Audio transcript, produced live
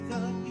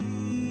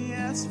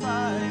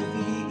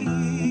ES5, the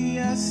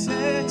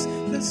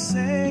ES6, the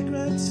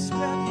sacred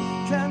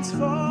script,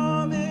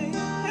 transforming,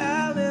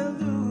 hallelujah.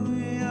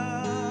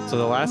 So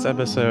the last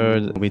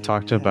episode, we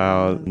talked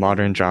about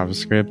modern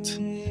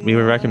JavaScript. We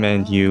would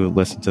recommend you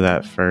listen to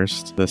that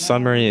first. The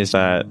summary is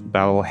that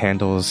Babel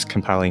handles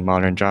compiling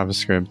modern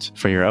JavaScript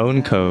for your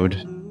own code.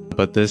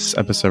 But this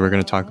episode, we're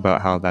going to talk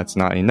about how that's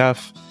not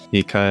enough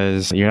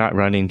because you're not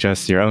running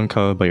just your own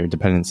code, but your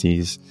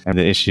dependencies and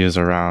the issues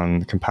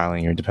around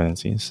compiling your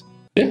dependencies.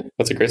 Yeah,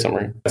 that's a great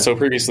summary. So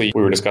previously,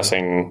 we were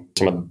discussing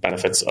some of the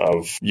benefits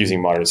of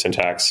using modern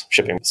syntax,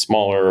 shipping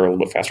smaller, a little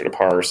bit faster to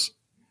parse.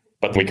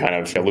 But we kind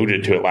of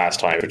alluded to it last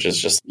time, which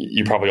is just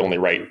you probably only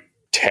write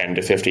 10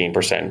 to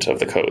 15% of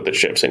the code that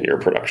ships into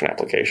your production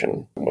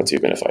application once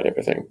you've minified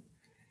everything.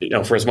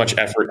 For as much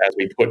effort as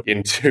we put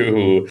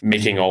into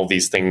making all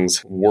these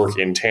things work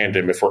in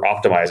tandem, if we're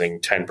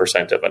optimizing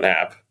 10% of an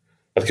app,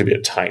 that could be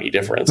a tiny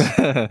difference.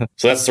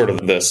 So that's sort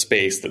of the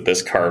space that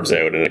this carves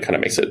out, and it kind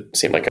of makes it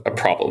seem like a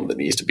problem that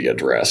needs to be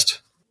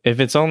addressed. If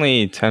it's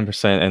only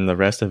 10% and the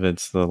rest of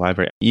it's the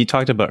library, you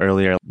talked about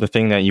earlier, the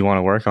thing that you want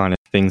to work on is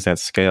things that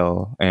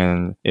scale.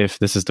 And if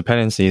this is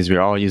dependencies, we're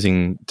all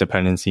using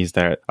dependencies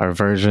that are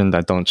versioned,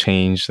 that don't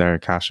change, that are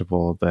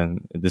cacheable, then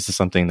this is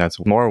something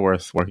that's more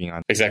worth working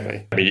on.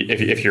 Exactly. I mean,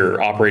 if you're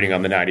operating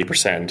on the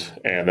 90%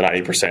 and the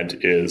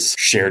 90% is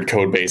shared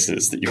code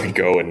bases that you could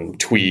go and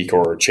tweak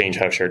or change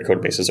how shared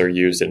code bases are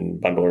used in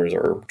bundlers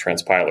or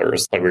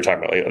transpilers, like we were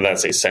talking about, like,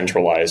 that's a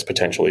centralized,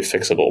 potentially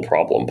fixable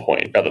problem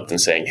point, rather than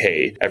saying,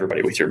 hey,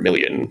 everybody with your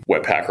million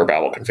Webpack or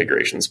Babel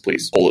configurations,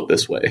 please hold it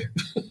this way.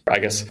 I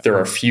guess there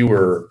are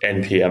fewer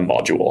NPM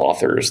module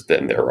authors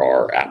than there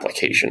are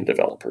application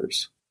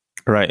developers.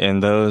 Right,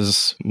 and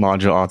those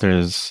module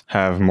authors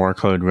have more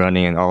code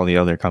running in all the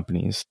other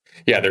companies.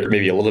 Yeah, they're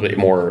maybe a little bit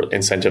more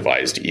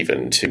incentivized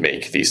even to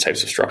make these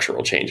types of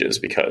structural changes,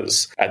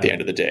 because at the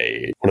end of the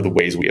day, one of the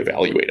ways we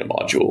evaluate a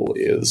module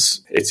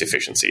is its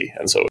efficiency.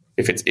 And so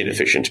if it's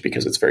inefficient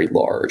because it's very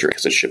large or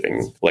because it's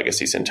shipping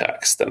legacy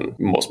syntax, then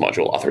most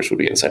module authors would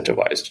be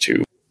incentivized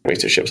to ways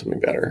to ship something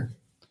better.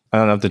 I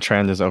don't know if the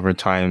trend is over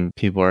time,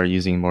 people are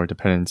using more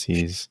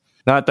dependencies.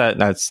 Not that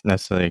that's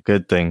necessarily a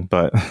good thing,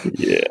 but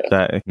yeah,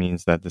 that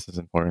means that this is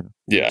important.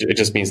 Yeah, it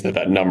just means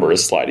that number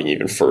is sliding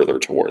even further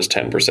towards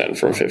 10%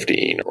 from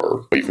 15,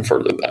 or even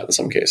further than that in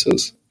some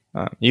cases.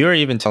 You were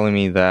even telling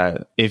me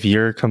that if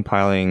you're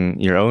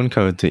compiling your own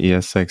code to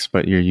ES6,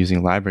 but you're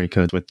using library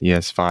code with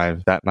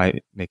ES5, that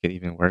might make it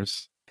even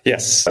worse.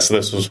 Yes. So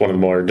this was one of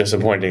the more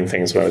disappointing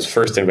things when I was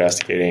first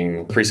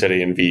investigating preset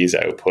env's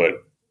output,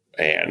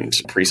 and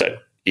preset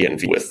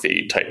env with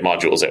the type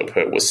modules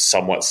output was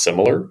somewhat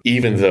similar,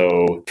 even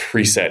though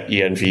preset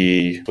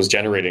env was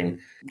generating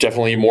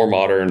definitely more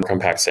modern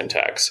compact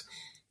syntax.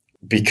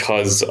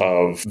 Because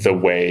of the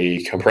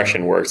way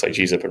compression works, like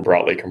gzip and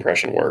broadly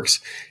compression works,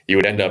 you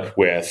would end up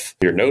with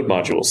your node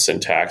module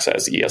syntax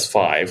as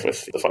ES5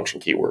 with the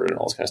function keyword and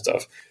all this kind of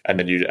stuff. And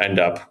then you'd end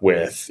up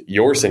with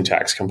your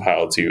syntax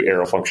compiled to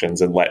arrow functions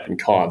and let and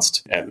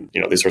const and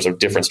these sorts of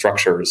different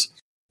structures.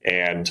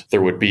 And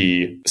there would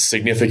be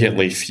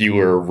significantly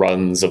fewer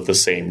runs of the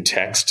same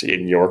text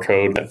in your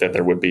code than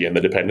there would be in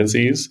the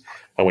dependencies.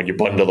 And when you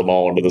bundle them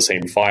all into the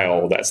same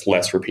file, that's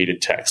less repeated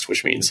text,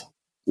 which means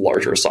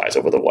larger size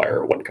over the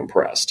wire when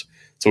compressed.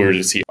 So we were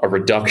to see a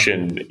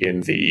reduction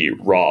in the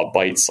raw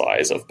byte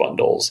size of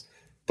bundles,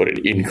 but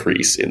an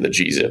increase in the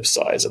gzip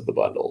size of the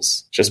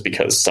bundles, just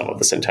because some of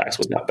the syntax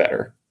was not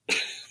better.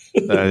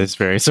 That is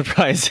very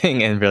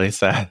surprising and really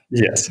sad.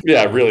 Yes.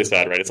 Yeah, really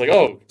sad, right? It's like,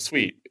 oh,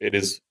 sweet. It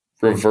is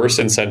reverse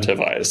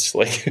incentivized.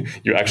 Like,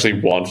 you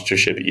actually want to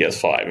ship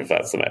ES5 if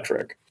that's the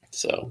metric.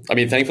 So, I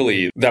mean,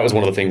 thankfully, that was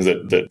one of the things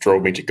that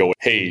drove me to go,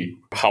 hey,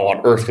 how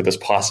on earth could this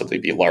possibly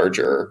be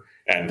larger?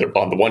 And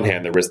on the one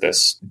hand, there was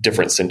this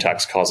different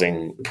syntax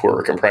causing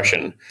poorer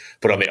compression.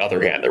 But on the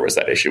other hand, there was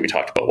that issue we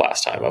talked about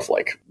last time of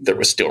there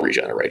was still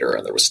regenerator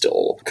and there was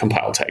still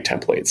compile tag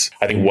templates.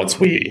 I think once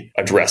we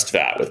addressed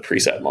that with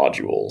preset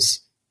modules,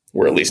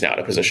 we're at least now in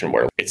a position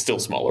where it's still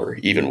smaller,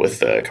 even with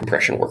the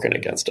compression working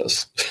against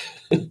us.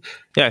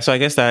 Yeah, so I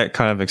guess that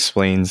kind of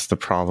explains the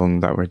problem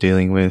that we're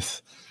dealing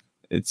with.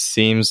 It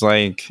seems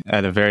like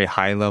at a very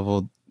high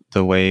level,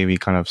 the way we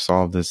kind of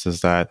solve this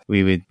is that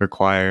we would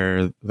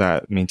require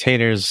that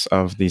maintainers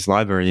of these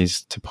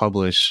libraries to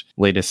publish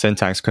latest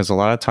syntax, because a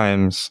lot of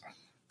times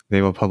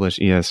they will publish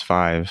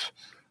ES5.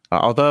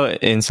 Although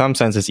in some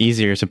sense, it's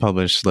easier to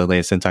publish the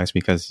latest syntax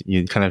because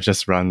you kind of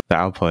just run the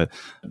output.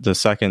 The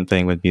second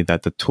thing would be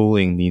that the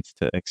tooling needs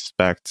to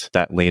expect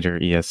that later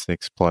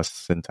ES6 plus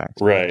syntax.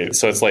 Right.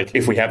 So it's like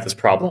if we have this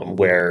problem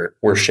where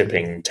we're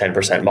shipping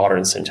 10%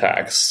 modern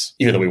syntax,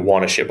 even though we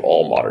want to ship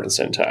all modern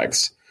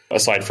syntax,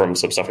 aside from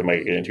some stuff we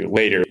might get into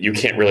later, you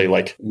can't really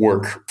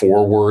work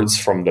forwards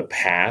from the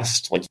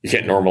past. You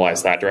can't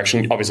normalize that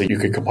direction. Obviously, you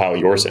could compile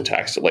your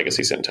syntax to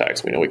legacy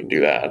syntax. We know we can do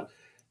that.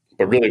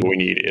 But really what we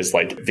need is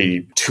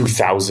the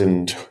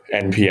 2,000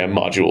 NPM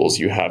modules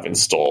you have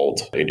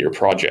installed in your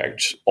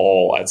project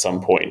all at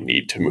some point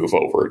need to move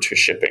over to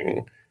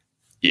shipping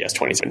ES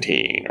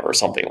 2017 or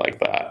something like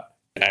that.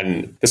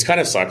 And this kind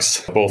of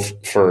sucks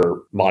both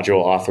for module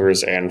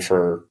authors and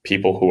for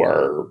people who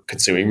are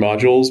consuming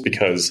modules,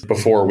 because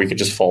before we could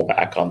just fall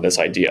back on this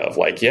idea of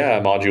like, yeah,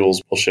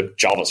 modules will ship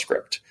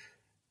JavaScript.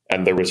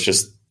 And there was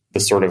just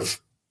this sort of,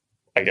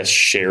 I guess,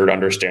 shared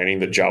understanding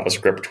that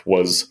JavaScript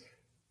was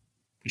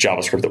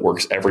JavaScript that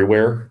works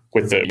everywhere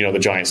with the, the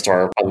giant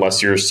star,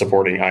 unless you're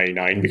supporting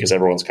IE9, because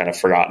everyone's kind of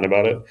forgotten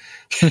about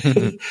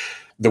it.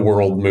 The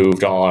world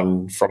moved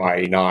on from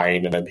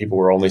IE9, and then people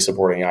were only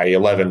supporting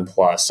IE11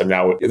 plus, and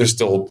now there's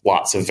still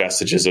lots of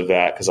vestiges of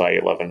that because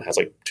IE11 has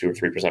like 2 or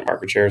 3%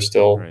 market share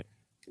still. Right.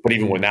 But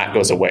even when that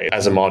goes away,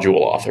 as a module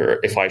author,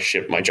 if I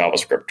ship my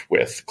JavaScript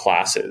with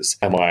classes,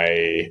 am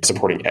I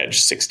supporting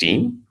Edge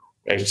 16?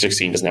 Edge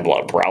 16 doesn't have a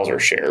lot of browser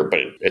share, but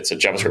it's a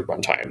JavaScript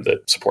runtime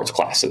that supports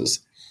classes.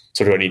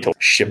 So do I need to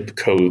ship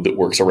code that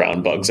works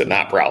around bugs in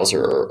that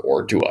browser,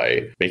 or do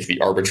I make the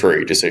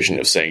arbitrary decision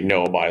of saying,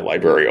 no, my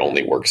library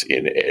only works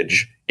in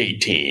Edge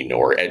 18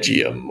 or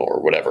Edgium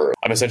or whatever?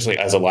 I'm essentially,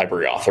 as a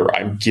library author,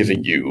 I'm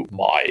giving you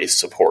my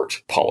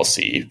support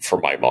policy for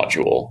my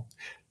module.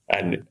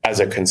 And as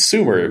a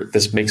consumer,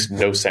 this makes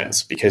no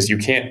sense, because you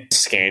can't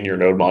scan your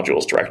node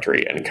modules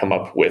directory and come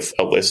up with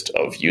a list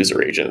of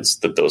user agents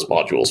that those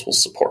modules will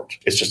support.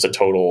 It's just a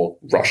total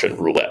Russian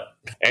roulette.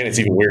 And it's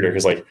even weirder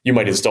because like you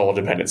might install a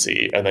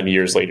dependency and then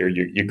years later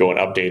you go and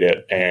update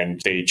it and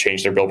they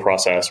change their build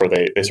process, or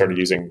they started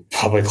using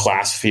public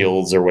class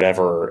fields or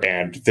whatever.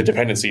 And the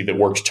dependency that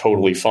worked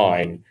totally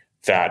fine,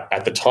 that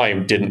at the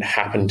time didn't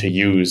happen to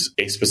use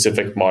a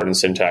specific modern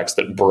syntax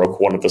that broke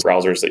one of the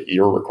browsers that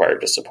you're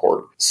required to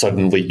support,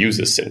 suddenly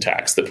uses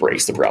syntax that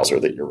breaks the browser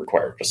that you're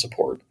required to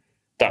support.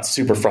 That's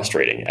super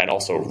frustrating and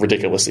also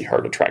ridiculously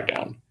hard to track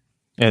down.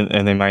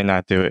 And they might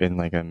not do it in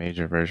like a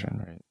major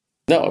version, right?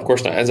 No, of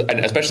course not.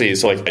 And especially,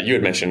 so like you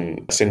had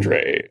mentioned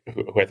Sindre,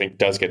 who I think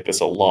does get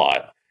this a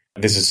lot.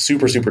 This is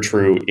super, super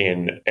true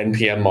in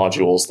NPM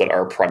modules that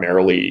are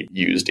primarily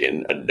used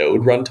in a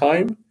node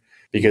runtime.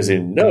 Because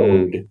in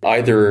Node,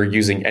 either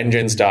using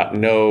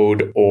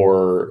engines.node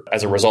or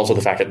as a result of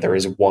the fact that there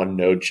is one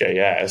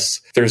Node.js,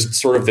 there's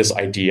sort of this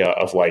idea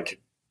of like,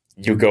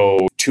 you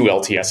go 2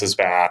 LTSs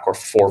back or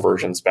 4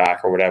 versions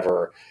back or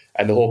whatever,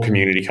 and the whole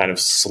community kind of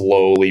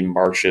slowly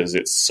marches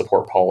its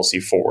support policy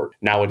forward.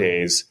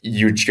 Nowadays,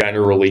 you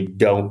generally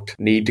don't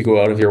need to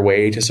go out of your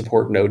way to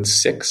support Node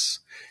 6.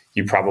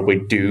 You probably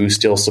do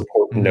still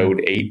support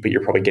Node 8, but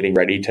you're probably getting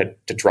ready to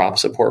drop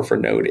support for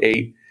Node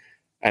 8.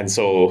 And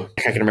so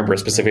I can remember a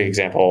specific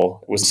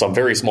example. It was some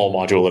very small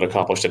module that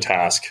accomplished a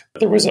task.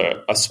 There was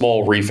a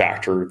small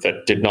refactor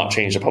that did not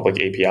change the public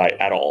API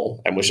at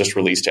all and was just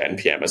released to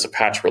NPM as a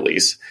patch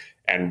release.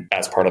 And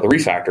as part of the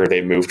refactor,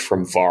 they moved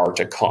from var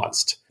to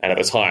const. And at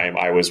the time,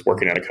 I was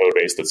working on a code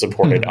base that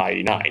supported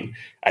IE9.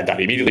 And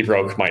that immediately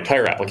broke my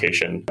entire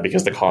application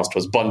because the const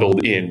was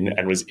bundled in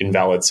and was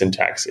invalid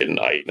syntax in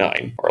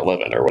IE9 or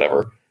 11 or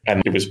whatever.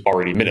 And it was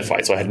already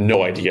minified. So I had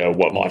no idea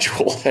what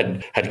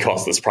module had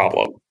caused this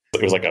problem.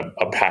 It was like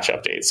a patch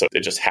update. So it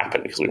just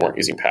happened because we weren't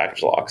using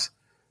package locks.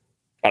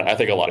 And I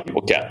think a lot of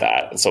people get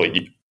that. And so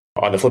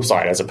on the flip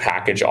side, as a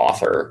package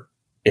author,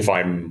 if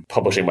I'm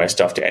publishing my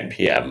stuff to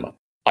NPM,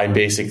 I'm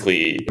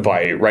basically,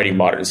 by writing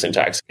modern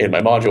syntax in my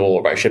module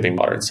or by shipping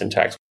modern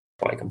syntax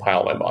when I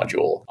compile my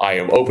module, I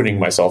am opening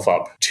myself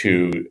up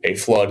to a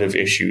flood of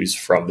issues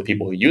from the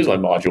people who use my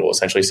module,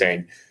 essentially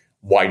saying,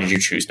 why did you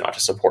choose not to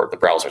support the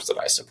browsers that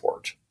I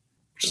support?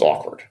 Which is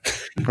awkward.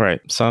 Right.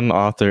 Some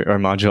author or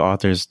module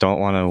authors don't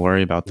want to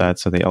worry about that,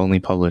 so they only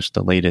publish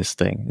the latest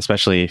thing,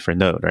 especially for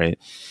Node, right?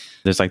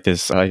 There's like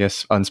this, I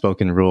guess,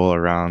 unspoken rule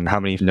around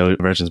how many Node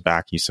versions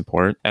back you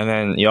support. And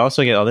then you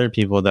also get other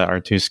people that are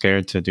too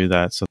scared to do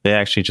that. So they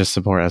actually just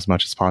support as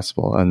much as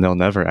possible, and they'll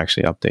never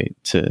actually update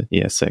to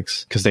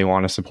ES6 because they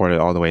want to support it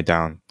all the way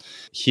down.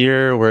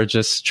 Here, we're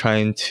just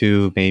trying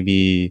to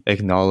maybe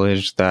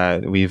acknowledge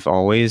that we've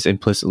always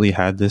implicitly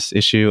had this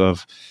issue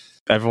of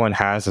everyone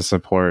has a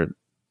support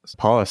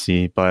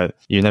policy, but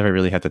you never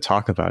really had to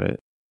talk about it.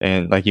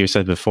 And like you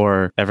said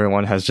before,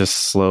 everyone has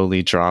just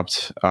slowly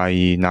dropped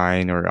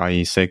IE9 or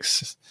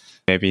IE6.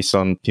 Maybe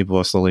some people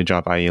will slowly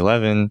drop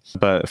IE11.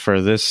 But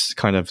for this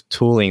kind of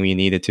tooling, we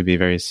need it to be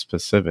very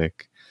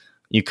specific.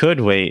 You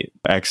could wait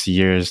X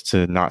years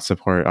to not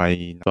support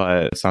IE,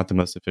 but it's not the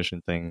most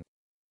efficient thing.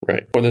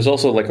 Right. Or there's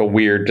also like a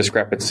weird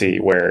discrepancy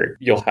where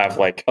you'll have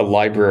like a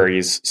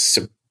library's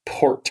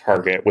support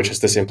target, which is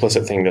this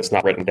implicit thing that's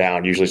not written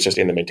down. Usually it's just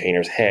in the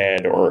maintainer's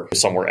head or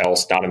somewhere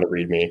else, not in the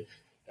README.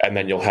 And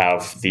then you'll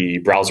have the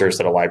browsers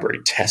that a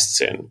library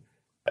tests in.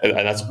 And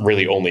that's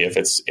really only if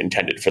it's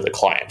intended for the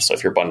client. So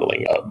if you're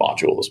bundling a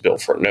module that's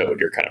built for a node,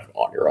 you're kind of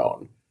on your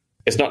own.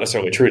 It's not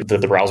necessarily true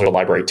that the browser the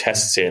library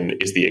tests in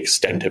is the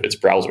extent of its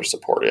browser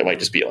support. It might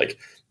just be like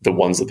the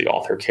ones that the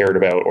author cared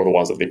about or the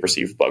ones that they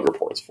received bug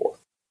reports for.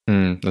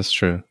 That's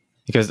true.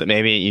 Because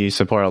maybe you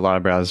support a lot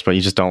of browsers, but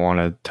you just don't want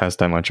to test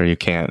that much, or you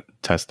can't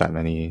test that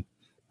many.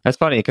 That's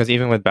funny because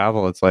even with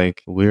Babel, it's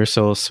like we're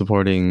still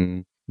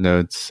supporting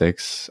Node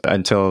 6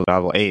 until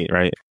Babel 8,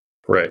 right?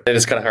 Right. And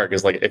it's kind of hard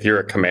because like if you're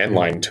a command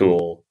line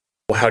tool,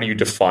 how do you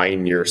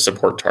define your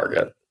support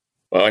target?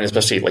 Well, and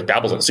especially like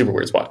Babel's in a super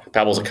weird spot.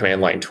 Babel's a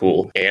command line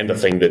tool and a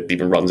thing that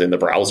even runs in the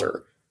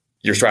browser.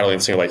 You're straddling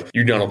and saying like,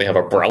 you not only have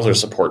a browser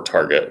support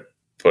target,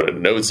 but a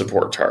Node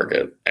support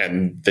target,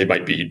 and they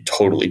might be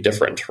totally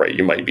different, right?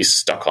 You might be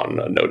stuck on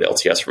a Node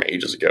LTS from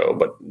ages ago,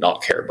 but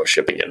not care about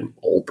shipping in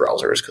old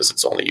browsers because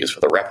it's only used for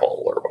the REPL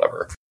or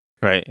whatever.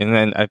 Right. And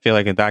then I feel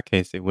like in that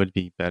case, it would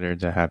be better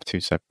to have two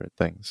separate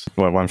things.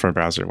 Well, one for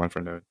browser, one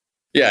for Node.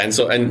 Yeah,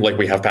 and like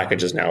we have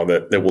packages now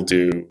that will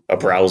do a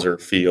browser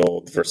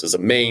field versus a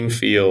main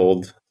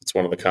field. It's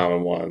one of the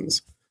common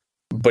ones.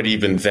 But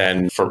even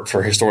then,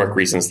 for historic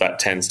reasons, that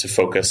tends to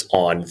focus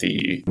on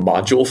the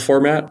module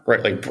format,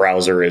 right? Like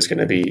browser is going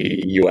to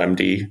be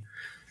UMD,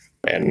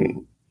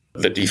 and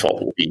the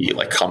default will be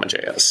like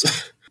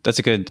CommonJS. That's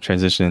a good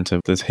transition into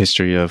this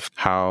history of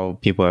how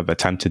people have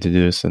attempted to do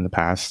this in the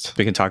past.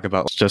 We can talk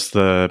about just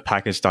the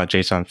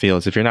package.json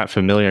fields. If you're not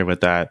familiar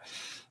with that,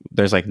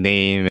 there's like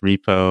name,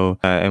 repo,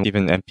 and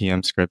even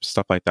npm scripts,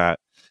 stuff like that.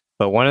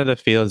 But one of the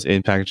fields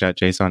in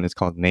package.json is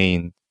called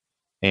main.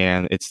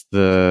 And it's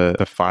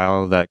the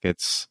file that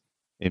gets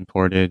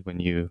imported when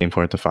you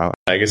import the file.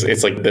 I guess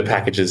it's like the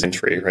packages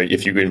entry, right?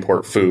 If you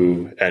import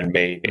foo and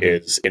main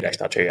is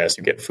index.js,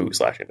 you get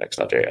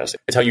foo/index.js.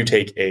 It's how you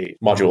take a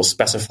module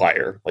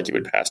specifier, like you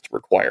would pass to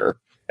require,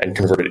 and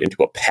convert it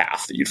into a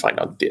path that you'd find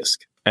on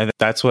disk. And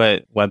that's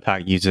what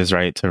Webpack uses,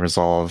 right, to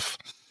resolve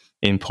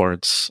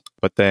imports.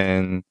 But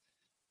then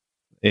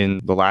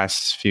in the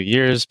last few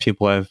years,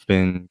 people have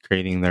been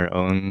creating their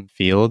own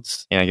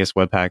fields. And I guess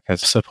Webpack has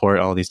support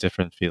all these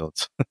different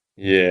fields.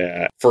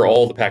 Yeah. For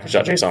all the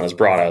package.json has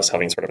brought us,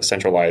 having sort of a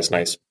centralized,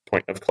 nice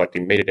point of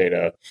collecting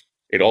metadata,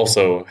 it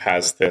also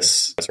has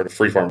this sort of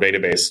freeform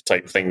database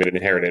type thing that it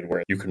inherited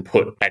where you can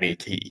put any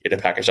key into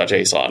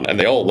package.json and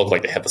they all look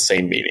like they have the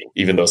same meaning,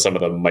 even though some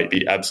of them might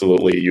be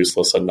absolutely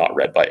useless and not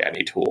read by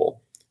any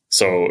tool.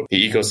 So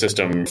the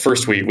ecosystem,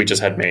 first we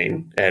just had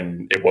main,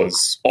 and it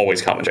was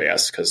always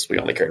CommonJS because we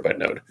only cared about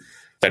Node.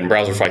 Then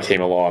Browserify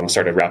came along,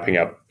 started wrapping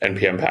up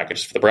NPM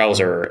packages for the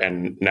browser,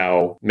 and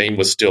now main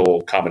was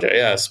still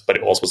CommonJS, but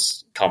it also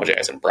was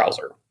CommonJS in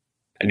browser.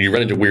 And you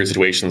run into weird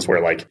situations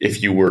where, like,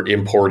 if you were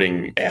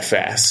importing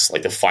FS,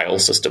 like the file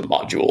system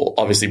module,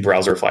 obviously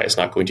Browserify is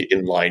not going to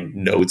inline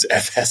Node's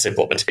FS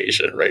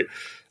implementation, right?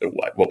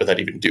 What would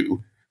that even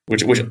do?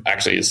 Which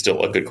actually is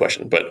still a good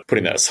question, but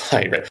putting that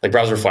aside, right? Like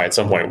Browserify at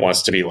some point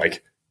wants to be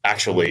like,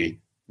 actually,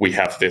 we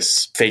have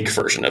this fake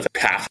version of a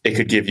path. It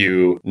could give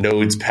you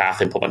Node's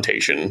path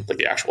implementation, like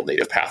the actual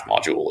native path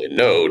module in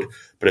Node,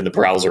 but in the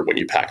browser, when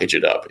you package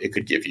it up, it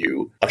could give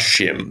you a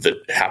shim that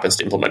happens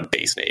to implement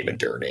base name and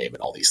dir name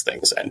and all these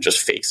things and just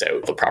fakes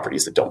out the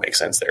properties that don't make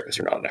sense there because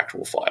you're not an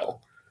actual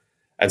file.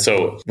 And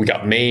so we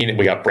got main,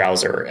 we got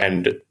browser,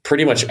 and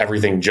pretty much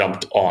everything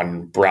jumped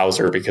on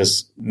browser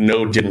because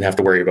Node didn't have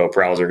to worry about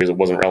browser because it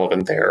wasn't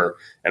relevant there,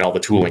 and all the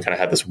tooling kind of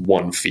had this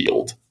one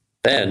field.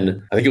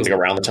 Then, I think it was like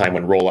around the time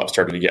when rollup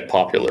started to get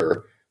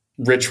popular,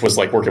 Rich was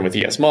like working with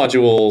ES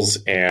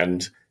modules,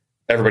 and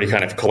everybody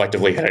kind of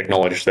collectively had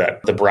acknowledged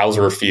that the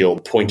browser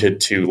field pointed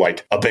to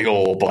like a big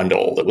old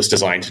bundle that was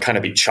designed to kind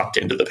of be chucked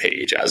into the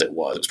page as it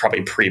was. It was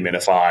probably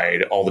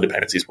pre-minified. All the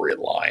dependencies were in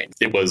line.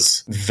 It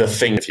was the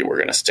thing if you were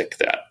going to stick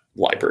that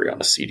library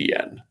on a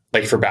CDN.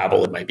 Like for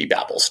Babel, it might be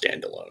Babel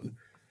standalone.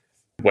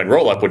 When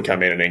rollup would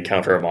come in and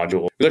encounter a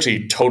module, it was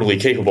actually totally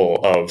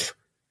capable of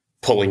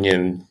pulling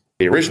in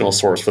the original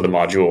source for the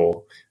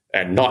module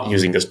and not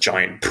using this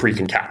giant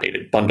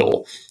pre-concatenated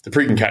bundle. The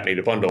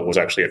pre-concatenated bundle was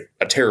actually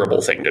a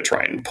terrible thing to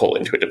try and pull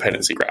into a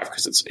dependency graph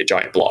because it's a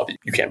giant blob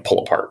you can't pull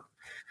apart.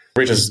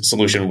 Rich's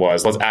solution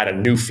was, let's add a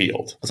new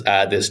field. Let's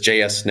add this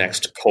JS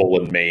next :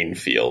 main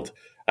field.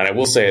 And I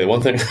will say the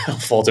one thing I'll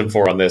fault him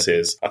for on this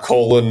is a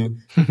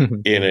colon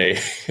in a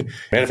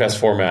manifest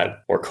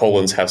format where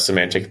colons have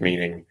semantic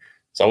meaning.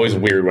 It's always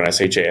weird when I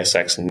say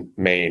JSX and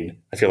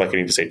main. I feel like I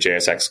need to say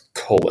JSX :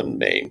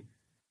 main.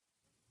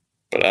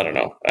 But I don't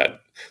know.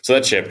 So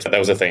that shipped. That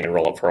was a thing in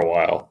rollup for a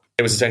while.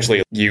 It was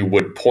essentially you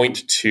would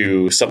point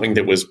to something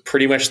that was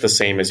pretty much the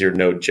same as your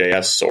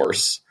Node.js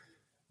source,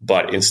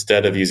 but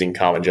instead of using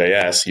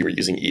CommonJS, you were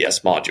using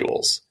ES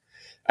modules.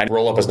 And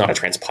rollup is not a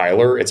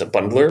transpiler, it's a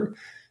bundler.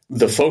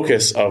 The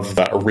focus of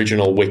the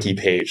original wiki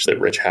page that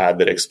Rich had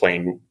that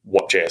explained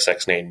what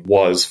JSX name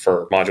was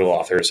for module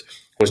authors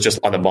was just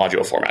on the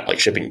module format, like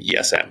shipping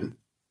ESM.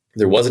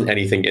 There wasn't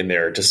anything in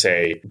there to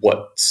say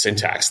what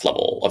syntax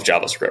level of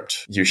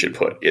JavaScript you should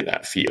put in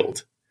that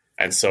field.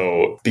 And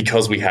so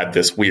because we had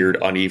this weird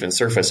uneven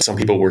surface, some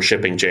people were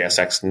shipping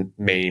JSX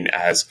main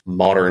as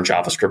modern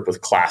JavaScript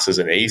with classes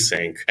and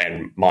async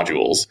and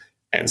modules.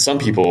 And some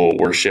people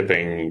were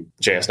shipping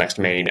JS Next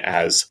main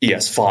as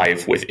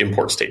ES5 with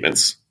import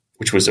statements,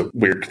 which was a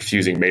weird,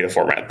 confusing meta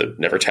format that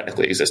never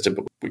technically existed,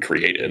 but we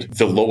created.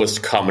 The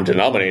lowest common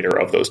denominator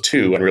of those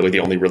two, and really the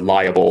only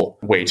reliable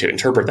way to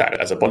interpret that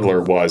as a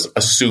bundler, was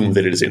assume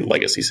that it is in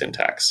legacy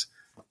syntax.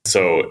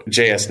 So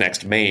JS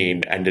Next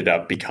main ended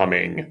up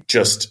becoming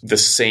just the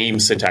same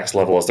syntax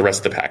level as the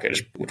rest of the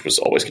package, which was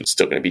always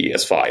still going to be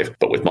ES5,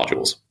 but with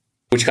modules.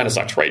 which kind of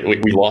sucks, right?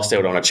 We lost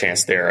out on a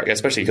chance there,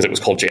 especially because it was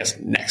called JS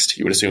Next.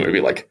 You would assume it would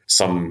be like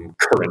some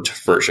current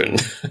version,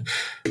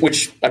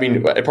 which, I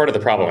mean, part of the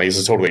problem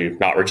is totally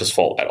not Rich's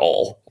fault at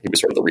all. He was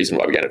sort of the reason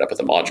why we ended up with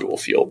the module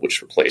field,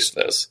 which replaced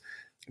this.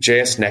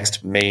 JS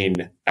Next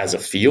main as a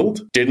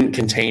field didn't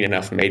contain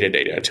enough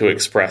metadata to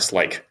express,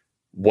 like,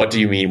 what do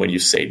you mean when you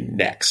say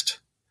next,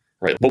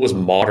 right? What was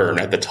modern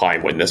at the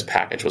time when this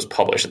package was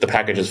published? If the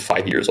package is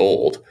 5 years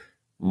old,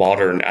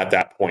 modern at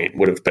that point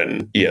would have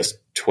been ES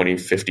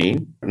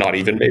 2015, not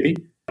even maybe.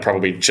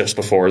 Probably just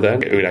before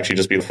then. It would actually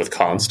just be with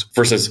const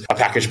versus a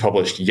package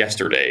published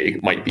yesterday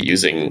might be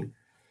using,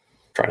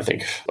 trying to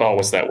think,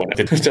 what's that one?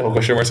 Double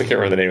question marks, I can't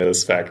remember the name of the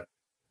spec.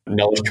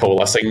 Knowledge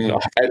coalescing.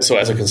 So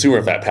as a consumer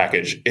of that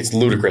package, it's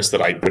ludicrous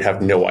that I would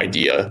have no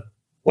idea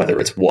whether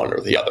it's one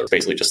or the other. It's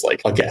basically just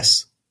like a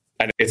guess.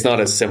 And it's not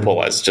as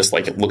simple as just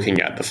like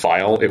looking at the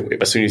file.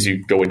 As soon as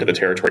you go into the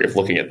territory of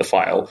looking at the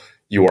file,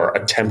 you are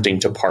attempting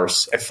to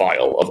parse a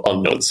file of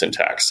unknown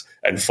syntax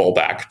and fall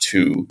back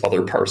to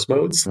other parse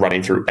modes,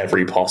 running through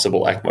every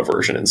possible ECMA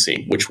version and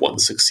seeing which one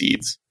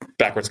succeeds.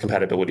 Backwards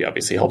compatibility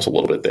obviously helps a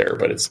little bit there,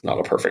 but it's not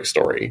a perfect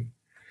story.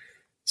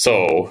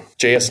 So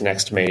JS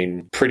Next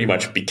main pretty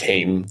much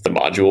became the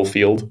module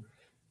field.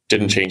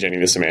 Didn't change any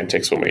of the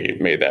semantics when we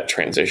made that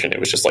transition. It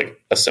was just like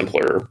a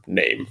simpler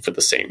name for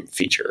the same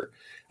feature.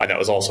 And that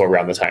was also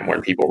around the time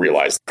when people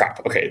realized,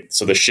 crap, okay,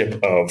 so the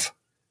ship of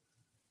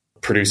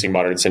producing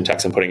modern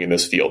syntax and putting in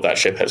this field, that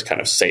ship has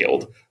kind of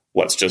sailed.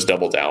 Let's just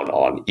double down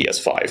on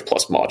ES5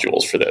 plus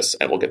modules for this,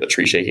 and we'll get the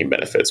tree shaking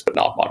benefits, but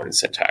not modern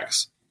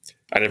syntax.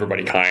 And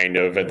everybody kind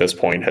of, at this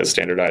point, has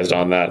standardized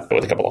on that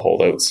with a couple of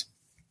holdouts.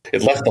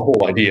 It left the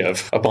whole idea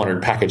of a modern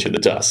package in the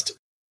dust.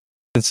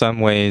 In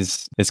some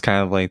ways, it's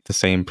kind of like the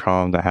same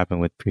problem that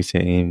happened with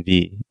preset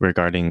ANV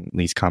regarding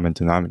least common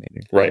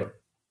denominator. Right.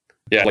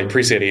 Yeah, like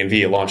preset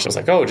ANV launched, I was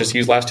like, just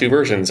use last two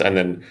versions. And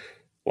then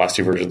last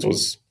two versions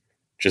was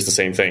just the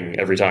same thing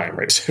every time,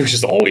 right? It was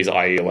just always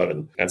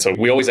IE11. And so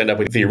we always end up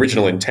with the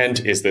original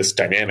intent is this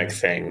dynamic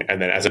thing. And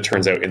then as it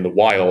turns out in the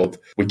wild,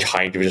 we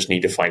kind of just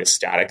need to find a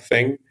static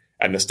thing.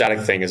 And the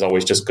static thing is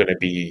always just going to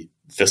be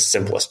the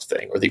simplest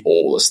thing or the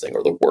oldest thing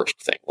or the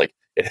worst thing. Like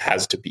it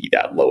has to be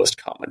that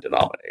lowest common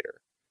denominator.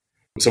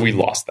 So we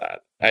lost that.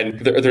 And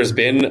there's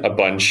been a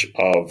bunch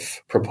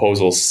of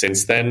proposals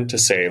since then to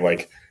say,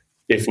 like,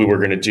 if we were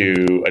going to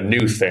do a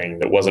new thing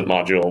that wasn't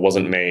module,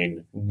 wasn't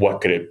main,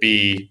 what could it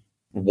be?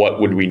 What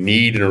would we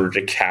need in order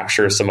to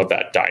capture some of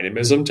that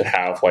dynamism to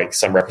have like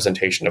some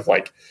representation of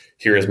like,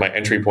 here is my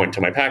entry point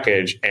to my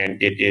package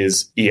and it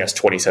is ES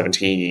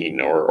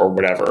 2017 or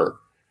whatever.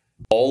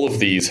 All of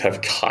these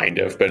have kind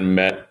of been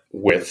met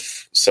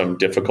with some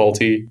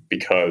difficulty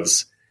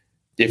because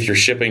if you're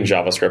shipping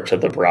JavaScript to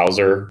the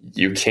browser,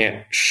 you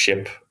can't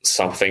ship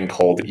something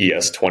called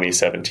ES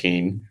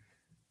 2017.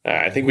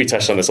 I think we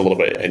touched on this a little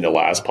bit in the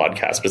last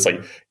podcast, but it's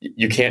like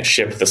you can't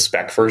ship the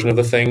spec version of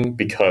the thing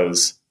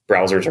because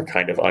browsers are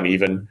kind of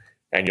uneven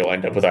and you'll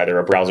end up with either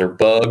a browser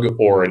bug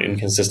or an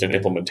inconsistent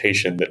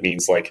implementation that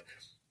means like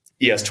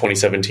ES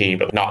 2017,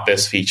 but not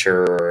this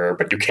feature,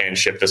 but you can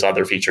ship this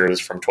other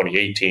features from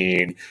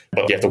 2018,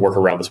 but you have to work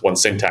around this one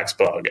syntax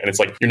bug. And it's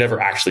like you're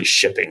never actually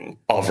shipping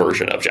a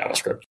version of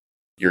JavaScript.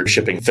 You're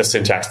shipping the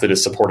syntax that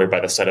is supported by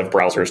the set of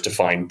browsers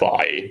defined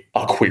by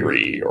a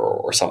query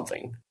or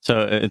something.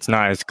 So it's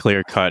not as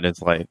clear cut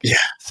as like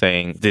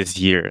saying this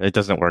year. It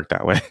doesn't work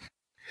that way.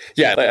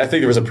 Yeah, I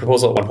think there was a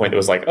proposal at one point that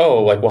was like,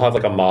 we'll have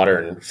like a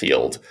modern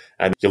field.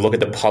 And you look at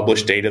the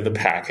published date of the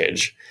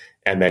package,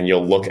 and then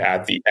you'll look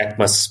at the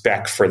ECMA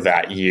spec for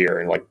that year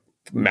and like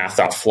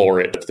math.floor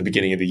it at the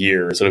beginning of the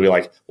year. So it'll be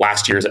like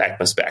last year's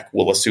ECMA spec.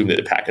 We'll assume that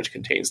the package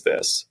contains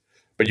this.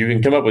 But you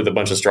can come up with a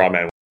bunch of straw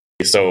men.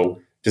 So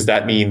does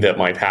that mean that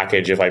my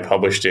package, if I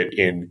published it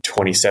in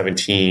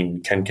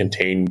 2017, can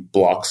contain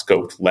block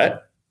scoped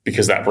let?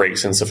 Because that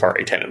breaks in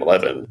Safari 10 and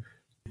 11.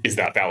 Is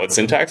that valid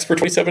syntax for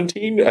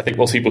 2017? I think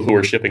most people who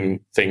are shipping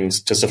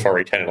things to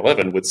Safari 10 and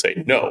 11 would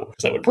say no,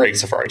 because that would break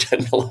Safari 10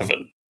 and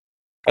 11.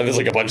 And there's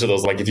like a bunch of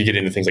those, like if you get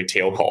into things like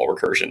tail call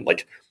recursion,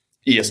 like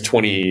ES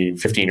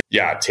 2015,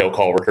 tail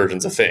call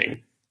recursion's a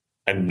thing.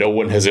 And no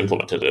one has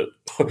implemented it.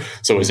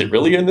 So is it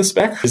really in the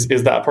spec?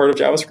 Is that part of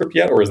JavaScript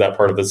yet? Or is that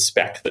part of the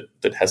spec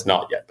that has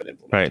not yet been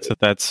implemented? Right. So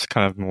that's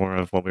kind of more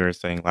of what we were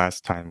saying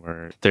last time,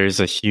 where there's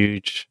a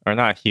huge, or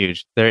not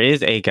huge, there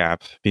is a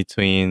gap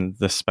between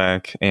the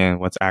spec and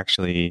what's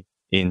actually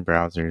in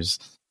browsers.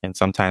 And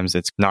sometimes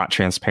it's not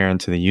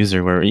transparent to the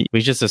user, where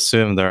we just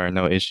assume there are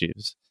no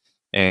issues.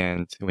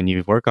 And when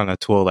you work on a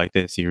tool like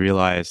this, you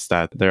realize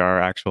that there are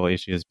actual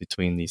issues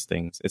between these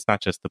things. It's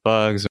not just the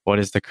bugs. What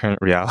is the current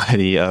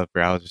reality of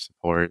browser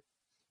support?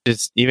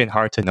 It's even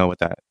hard to know what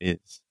that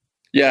is.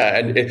 Yeah,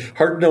 and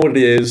hard to know what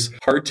it is,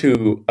 hard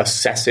to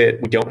assess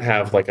it. We don't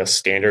have like a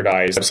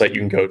standardized website you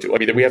can go to. I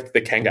mean, we have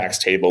the Kangax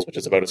tables, which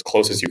is about as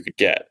close as you could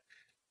get.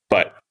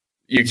 But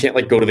you can't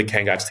like go to the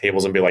Kangax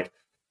tables and be like,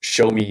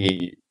 show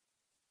me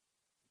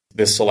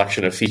this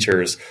selection of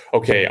features.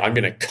 Okay, I'm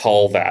going to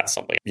call that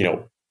something,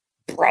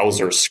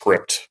 browser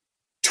script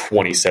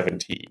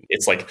 2017.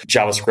 It's like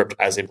JavaScript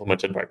as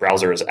implemented by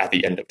browsers at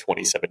the end of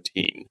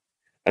 2017.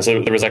 And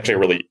so there was actually a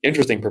really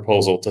interesting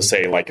proposal to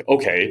say, like,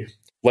 okay,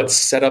 let's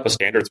set up a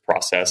standards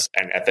process.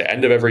 And at the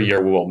end of every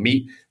year, we will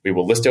meet, we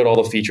will list out all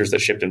the features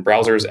that shipped in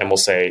browsers, and we'll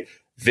say,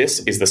 this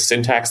is the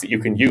syntax that you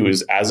can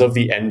use as of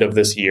the end of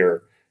this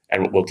year.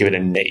 And we'll give it a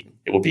name.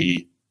 It will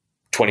be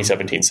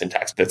 2017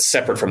 syntax that's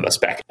separate from the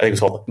spec. I think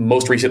it's called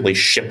most recently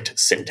shipped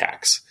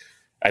syntax.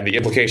 And the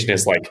implication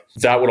is like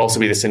that would also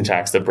be the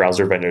syntax that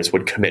browser vendors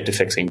would commit to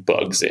fixing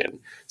bugs in.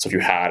 So if you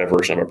had a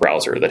version of a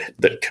browser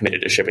that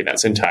committed to shipping that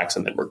syntax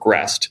and then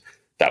regressed,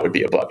 that would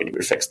be a bug and you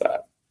would fix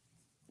that.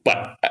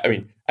 But I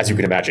mean, as you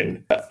can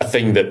imagine, a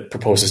thing that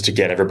proposes to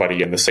get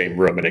everybody in the same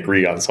room and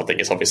agree on something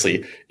is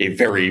obviously a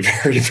very,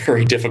 very,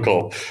 very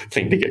difficult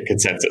thing to get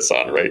consensus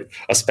on, right?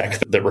 A spec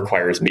that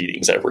requires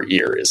meetings every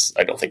year is,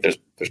 I don't think there's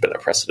been a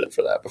precedent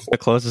for that before. The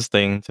closest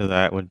thing to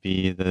that would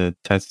be the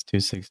Test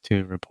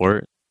 262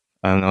 report.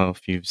 I don't know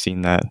if you've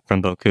seen that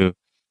from Boku.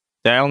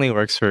 That only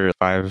works for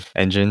 5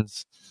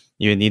 engines.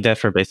 You would need that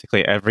for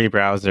basically every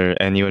browser,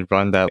 and you would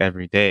run that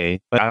every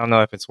day. But I don't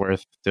know if it's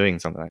worth doing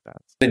something like that.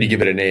 Then you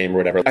give it a name or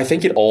whatever. I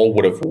think it all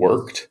would have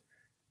worked.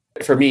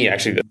 For me,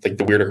 actually,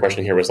 the weirder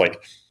question here was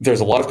like,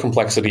 there's a lot of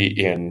complexity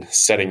in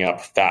setting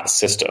up that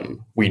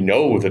system. We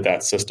know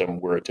that system,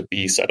 were it to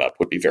be set up,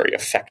 would be very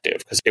effective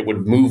because it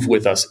would move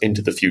with us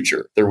into the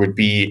future. There would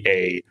be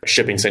a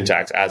shipping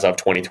syntax as of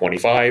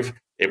 2025.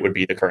 It would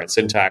be the current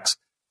syntax.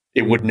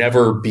 It would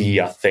never be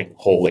a thing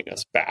holding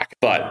us back.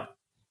 But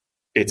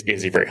it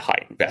is a very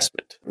high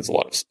investment. There's a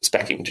lot of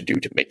speccing to do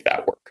to make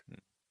that work.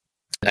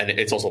 And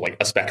it's also like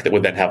a spec that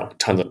would then have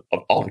tons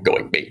of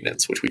ongoing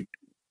maintenance, which we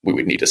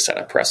would need to set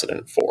a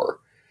precedent for.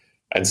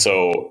 And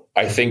so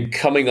I think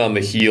coming on the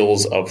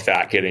heels of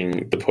that,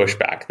 getting the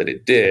pushback that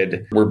it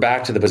did, we're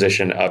back to the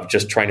position of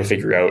just trying to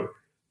figure out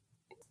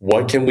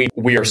what can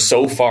we are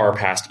so far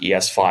past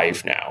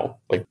ES5 now.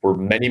 Like we're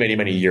many, many,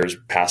 many years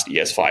past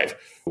ES5.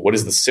 What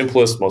is the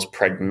simplest, most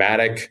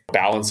pragmatic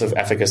balance of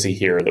efficacy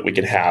here that we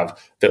can have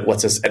that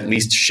lets us at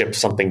least ship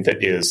something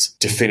that is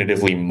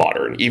definitively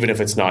modern, even if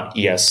it's not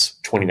ES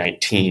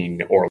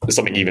 2019 or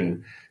something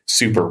even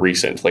super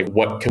recent? Like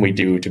what can we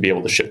do to be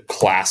able to ship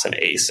class and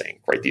async,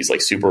 right? These like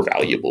super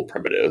valuable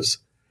primitives.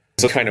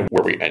 So kind of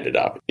where we ended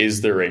up.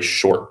 Is there a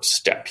short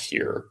step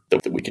here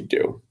that we could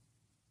do?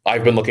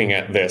 I've been looking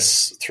at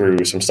this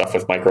through some stuff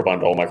with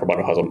Microbundle.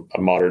 Microbundle has a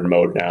modern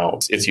mode now.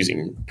 It's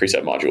using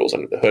preset modules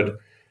under the hood.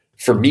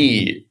 For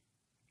me,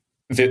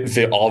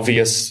 the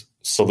obvious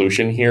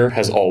solution here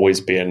has always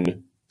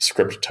been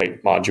script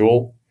type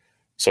module.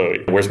 So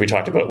whereas we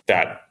talked about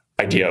that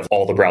idea of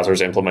all the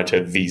browsers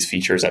implemented these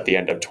features at the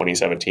end of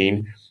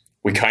 2017,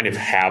 we kind of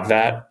have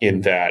that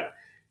in that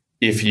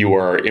if you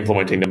are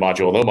implementing the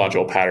module no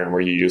module pattern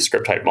where you use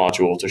script type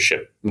module to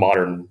ship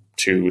modern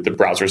to the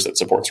browsers that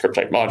support script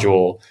type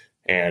module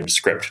and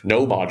script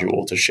no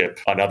module to ship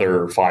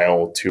another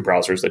file to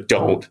browsers that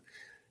don't,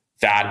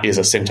 that is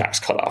a syntax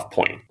cutoff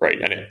point,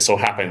 right? And it so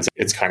happens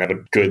it's kind of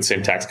a good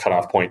syntax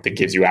cutoff point that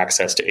gives you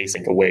access to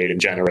async await and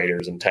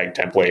generators and tag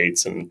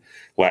templates and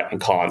let and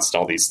const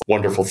and all these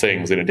wonderful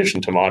things in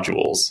addition to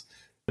modules.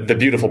 The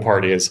beautiful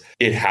part is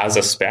it has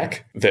a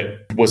spec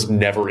that was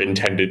never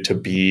intended to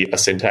be a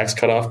syntax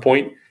cutoff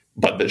point,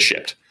 but that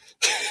shipped.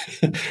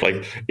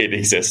 Like it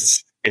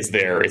exists. It's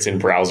there. It's in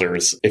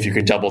browsers. If you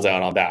can double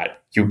down on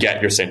that, you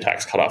get your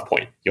syntax cutoff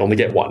point. You only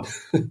get one.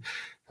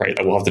 Right?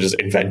 I will have to just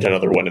invent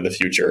another one in the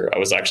future. I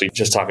was actually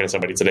just talking to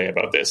somebody today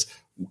about this.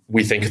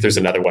 We think there's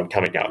another one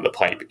coming down the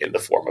pipe in the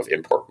form of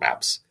import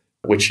maps,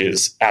 which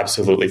is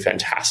absolutely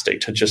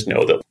fantastic to just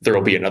know that there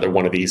will be another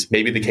one of these.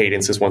 Maybe the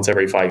cadence is once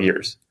every 5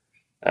 years.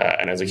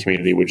 And as a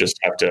community, we just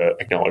have to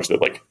acknowledge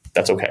that, like,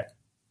 that's okay.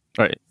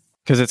 Right.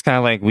 Because it's kind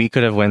of like we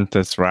could have went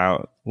this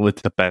route with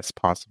the best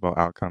possible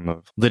outcome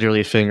of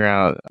literally figuring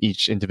out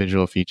each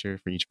individual feature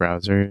for each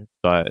browser.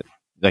 But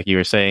like you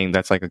were saying,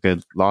 that's like a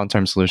good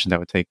long-term solution that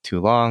would take too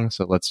long.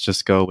 So let's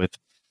just go with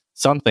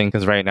something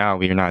because right now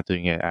we are not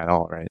doing it at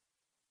all, right?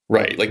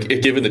 Right. Like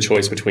if given the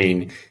choice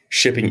between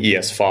shipping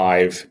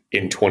ES5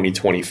 in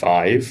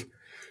 2025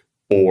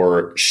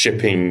 or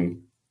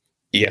shipping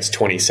ES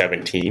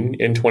 2017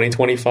 in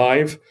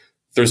 2025,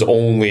 there's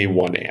only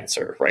one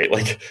answer, right?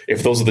 Like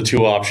if those are the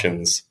two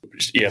options,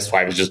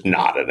 ES5 is just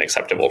not an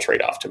acceptable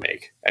trade-off to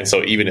make. And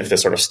so even if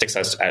this sort of sticks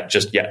us at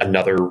just yet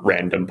another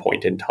random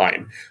point in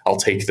time, I'll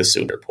take the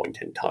sooner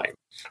point in time.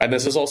 And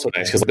this is also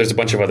nice because there's a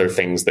bunch of other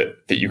things that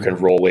you can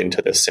roll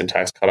into this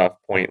syntax cutoff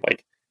point.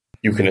 Like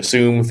you can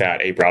assume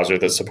that a browser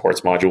that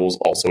supports modules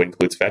also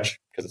includes fetch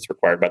because it's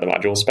required by the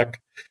module spec.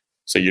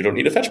 So you don't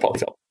need a fetch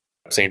polyfill.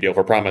 Same deal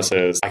for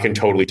promises. I can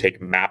totally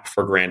take map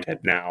for granted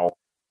now.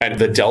 And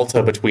the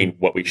delta between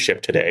what we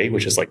ship today,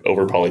 which is like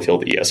over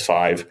polyfilled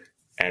ES5,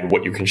 and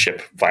what you can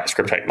ship via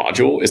script type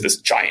module is this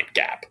giant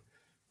gap.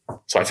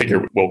 So I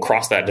figure we'll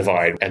cross that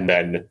divide and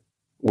then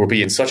we'll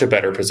be in such a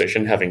better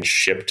position having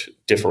shipped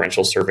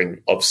differential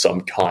serving of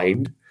some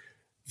kind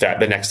that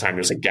the next time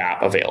there's a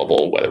gap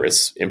available, whether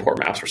it's import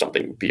maps or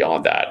something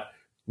beyond that,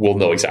 we'll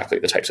know exactly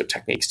the types of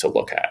techniques to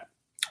look at.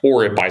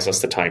 or it buys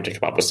us the time to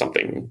come up with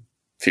something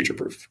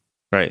future-proof.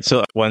 Right.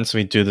 So once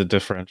we do the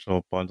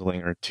differential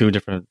bundling or two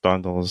different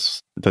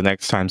bundles, the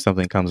next time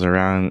something comes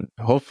around,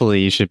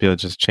 hopefully you should be able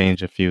to just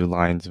change a few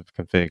lines of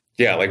config.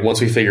 Yeah, like once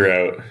we figure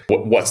out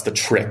what's the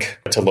trick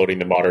to loading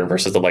the modern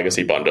versus the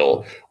legacy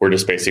bundle, we're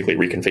just basically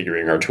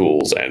reconfiguring our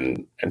tools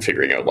and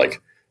figuring out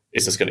like,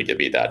 is this going to give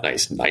me that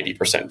nice 90%,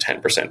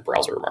 10%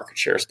 browser market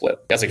share split?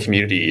 As a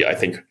community, I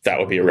think that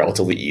would be a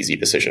relatively easy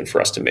decision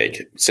for us to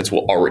make since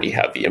we'll already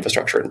have the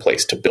infrastructure in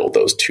place to build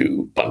those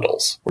two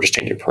bundles. We're just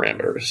changing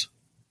parameters.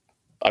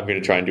 I'm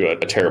going to try and do a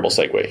terrible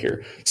segue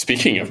here.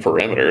 Speaking of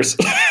parameters,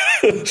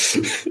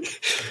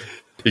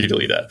 you can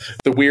delete that.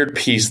 The weird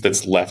piece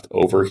that's left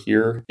over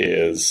here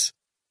is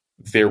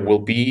there will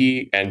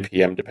be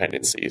NPM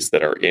dependencies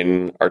that are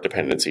in our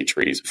dependency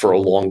trees for a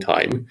long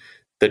time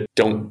that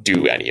don't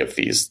do any of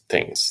these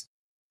things.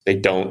 They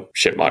don't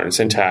ship modern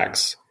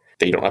syntax.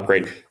 They don't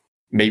upgrade.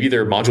 Maybe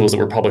they're modules that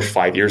were published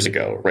 5 years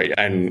ago, right?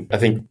 And I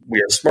think we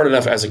are smart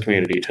enough as a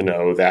community to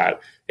know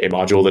that a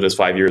module that is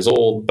 5 years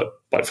old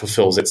but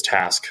fulfills its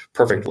task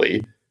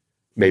perfectly,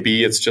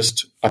 maybe it's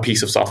just a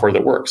piece of software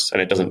that works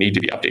and it doesn't need to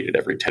be updated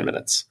every 10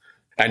 minutes.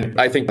 And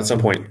I think at some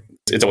point,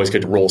 it's always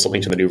good to roll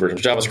something to the new version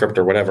of JavaScript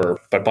or whatever.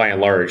 But by and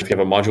large, if you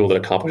have a module that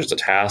accomplishes a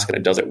task and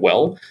it does it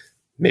well,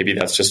 maybe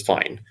that's just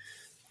fine.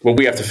 What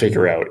we have to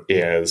figure out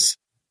is,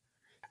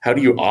 how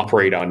do you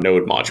operate on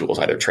node modules,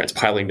 either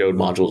transpiling node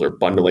modules or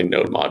bundling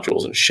node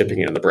modules and shipping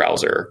it in the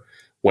browser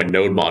when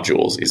node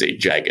modules is a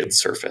jagged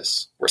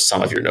surface where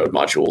some of your node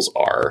modules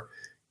are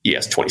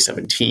ES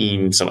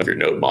 2017, some of your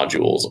node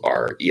modules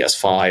are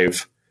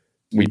ES5.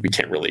 We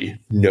can't really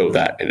know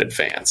that in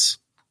advance.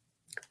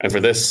 And for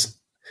this,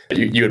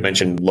 you had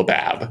mentioned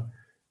Labab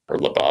or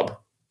Labab.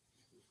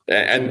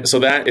 And so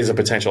that is a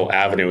potential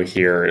avenue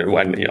here.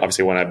 When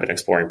obviously one I've been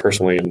exploring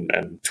personally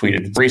and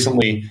tweeted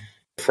recently,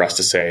 for us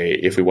to say,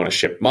 if we want to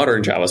ship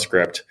modern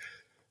JavaScript,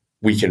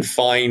 we can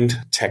find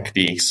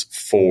techniques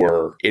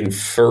for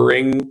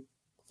inferring,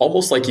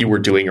 almost like you were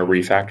doing a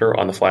refactor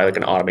on the fly, like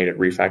an automated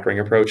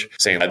refactoring approach,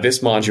 saying that this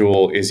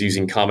module is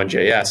using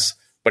common.js,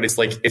 but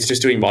it's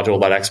just doing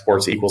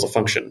module.exports equals a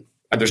function,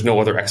 and there's no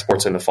other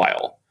exports in the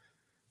file.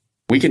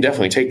 We can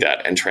definitely take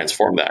that and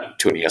transform that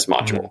to an ES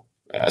module,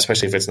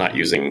 especially if it's not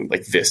using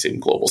like this in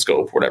global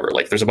scope, or whatever.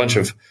 Like there's a bunch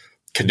of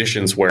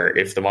conditions where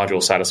if the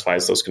module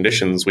satisfies those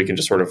conditions, we can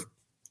just sort of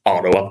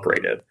auto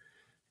upgrade it.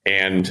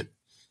 And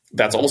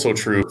that's also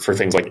true for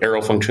things like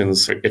arrow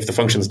functions. If the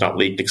function's not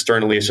leaked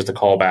externally, it's just a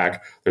callback.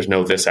 There's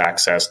no this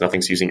access.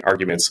 Nothing's using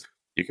arguments.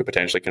 You could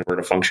potentially convert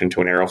a function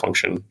to an arrow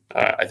function.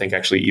 I think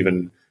actually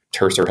even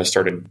Cursor has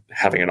started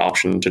having an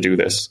option to do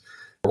this.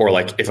 Or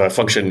like if a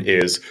function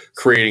is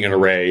creating an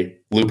array,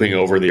 looping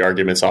over the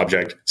arguments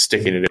object,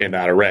 sticking it in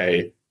that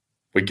array,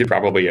 we could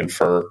probably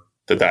infer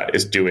that that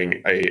is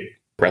doing a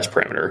REST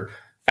parameter.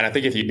 And I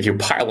think if you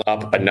pile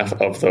up enough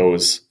of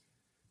those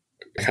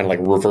kind of like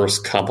reverse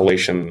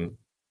compilation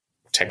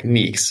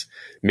techniques,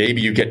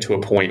 maybe you get to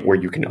a point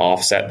where you can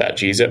offset that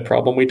gzip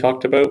problem we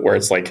talked about, where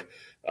it's like,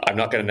 I'm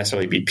not going to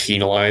necessarily be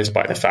penalized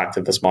by the fact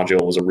that this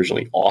module was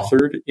originally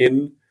authored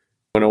in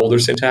an older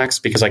syntax,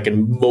 because I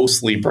can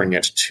mostly bring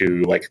it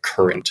to like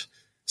current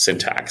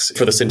syntax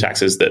for the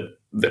syntaxes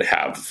that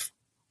have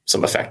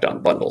some effect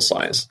on bundle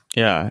size.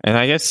 Yeah. And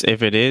I guess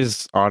if it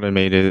is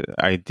automated,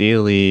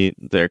 ideally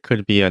there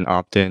could be an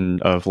opt-in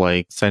of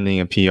like sending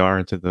a PR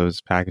into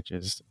those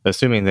packages,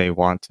 assuming they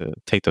want to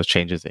take those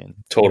changes in.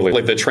 Totally.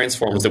 Like the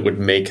transforms that would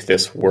make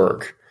this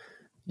work,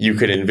 you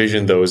could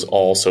envision those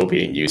also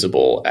being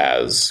usable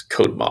as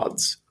code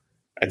mods.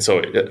 And so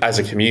as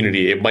a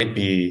community, it might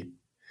be,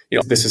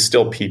 this is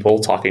still people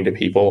talking to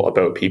people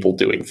about people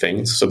doing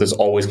things. So there's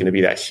always going to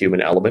be that human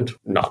element,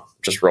 not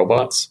just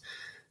robots.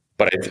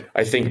 But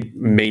I think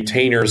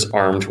maintainers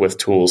armed with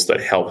tools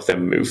that help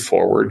them move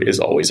forward is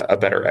always a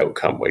better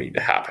outcome waiting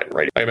to happen,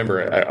 right? I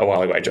remember a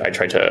while ago, I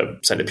tried to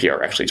send a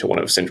PR actually to one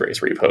of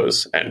Syndra's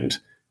repos, and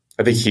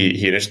I think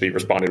he initially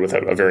responded with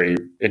a very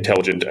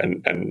intelligent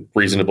and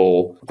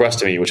reasonable request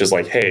to me, which is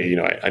like, hey,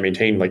 I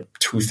maintain like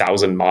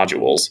 2,000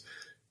 modules.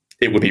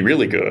 It would be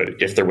really good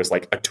if there was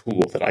like a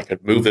tool that I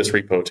could move this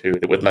repo to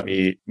that would let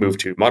me move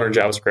to modern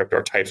JavaScript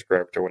or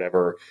TypeScript or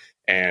whatever,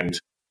 and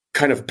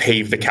kind of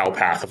pave the cow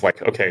path of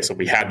like, okay, so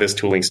we had this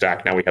tooling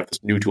stack, now we have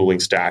this new tooling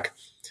stack,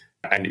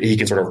 and he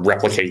can sort of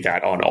replicate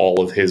that on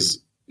all of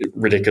his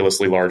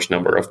ridiculously large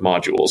number of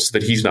modules so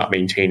that he's not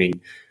maintaining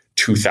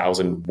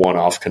 2,000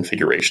 one-off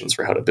configurations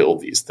for how to build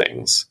these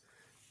things.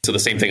 So the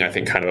same thing I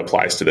think kind of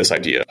applies to this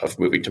idea of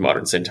moving to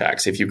modern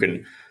syntax. If you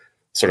can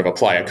sort of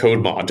apply a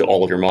code mod to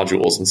all of your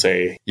modules and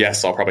say,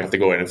 yes, I'll probably have to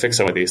go in and fix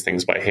some of these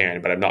things by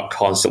hand, but I'm not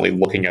constantly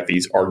looking at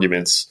these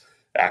arguments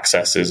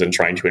accesses and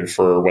trying to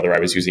infer whether I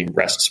was using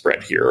REST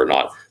spread here or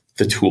not.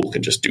 The tool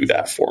can just do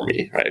that for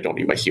me, right? I don't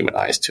need my human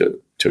eyes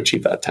to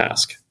achieve that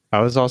task. I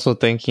was also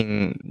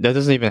thinking that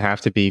doesn't even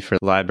have to be for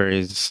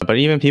libraries, but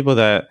even people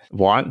that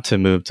want to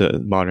move to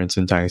modern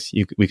syntax,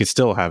 we could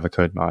still have a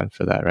code mod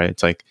for that, right?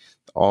 It's like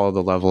all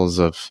the levels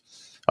of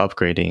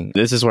upgrading.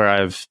 This is where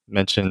I've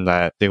mentioned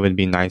that it would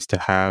be nice to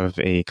have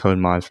a code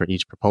mod for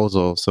each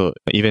proposal. So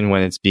even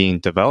when it's being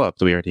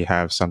developed, we already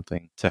have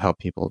something to help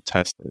people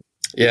test it.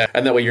 Yeah.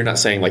 And that way you're not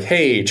saying like,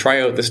 hey,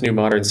 try out this new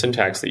modern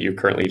syntax that you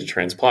currently need to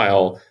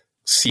transpile,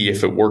 see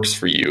if it works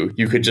for you.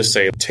 You could just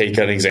say, take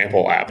an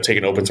example app, take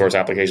an open source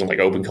application like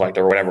OpenCollector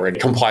or whatever, and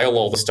compile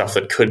all the stuff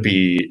that could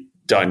be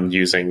done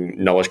using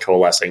nullish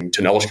coalescing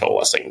to nullish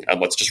coalescing, and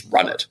let's just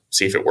run it,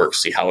 see if it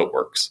works, see how it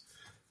works.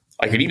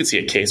 I could even see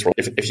a case where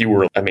if you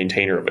were a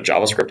maintainer of a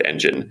JavaScript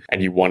engine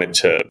and you wanted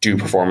to do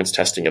performance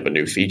testing of a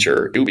new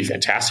feature, it would be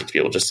fantastic to be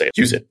able to just say,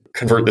 use it,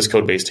 convert this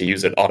code base to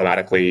use it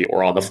automatically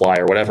or on the fly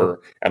or whatever,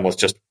 and let's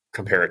just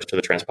compare it to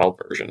the transpiled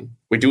version.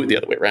 We do it the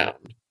other way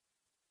around.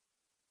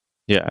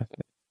 Yeah.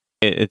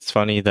 It's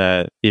funny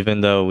that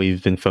even though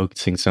we've been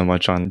focusing so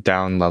much on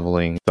down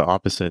leveling, the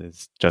opposite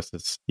is just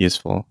as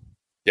useful.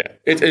 Yeah,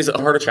 it is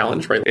a harder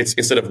challenge, right? It's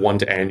instead of one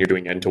to n, you're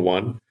doing n to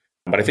one.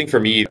 But I think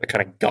for me, it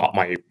kind of got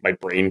my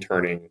brain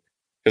turning,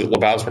 because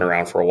Laval's been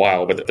around for a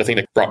while. But the thing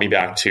that brought me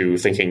back to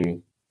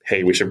thinking,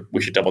 hey, we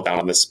should double down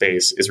on this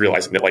space, is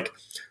realizing that like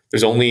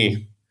there's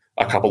only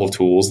a couple of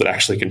tools that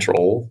actually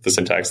control the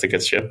syntax that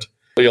gets shipped.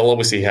 So you'll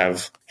obviously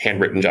have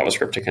handwritten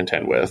JavaScript to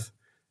contend with,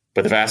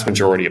 but the vast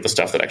majority of the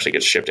stuff that actually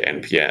gets shipped to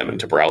NPM and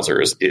to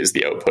browsers is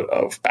the output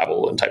of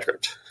Babel and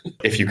TypeScript.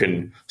 If you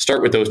can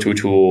start with those two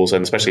tools,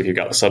 and especially if you've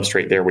got the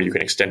substrate there where you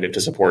can extend it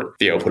to support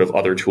the output of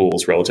other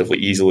tools relatively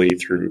easily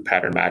through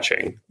pattern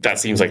matching, that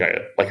seems like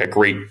a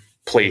great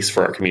place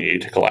for our community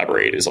to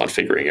collaborate, is on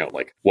figuring out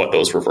like what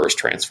those reverse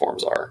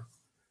transforms are.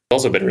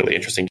 It's also been really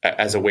interesting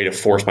as a way to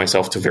force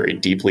myself to very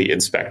deeply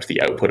inspect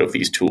the output of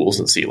these tools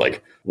and see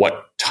like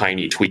what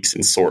tiny tweaks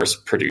in source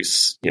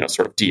produce,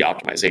 sort of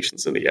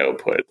de-optimizations in the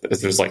output.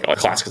 There's like a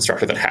class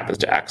constructor that happens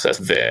to access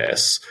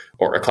this,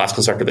 or a class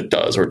constructor that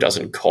does or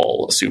doesn't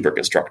call a super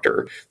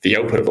constructor. The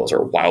output of those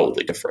are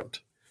wildly different.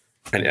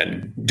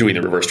 And doing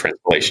the reverse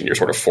translation, you're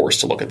sort of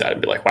forced to look at that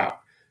and be like, wow,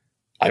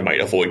 I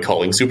might avoid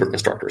calling super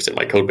constructors in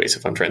my code base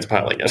if I'm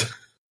transpiling it.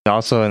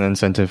 Also an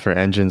incentive for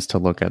engines to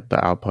look at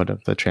the output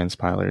of the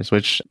transpilers,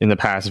 which in the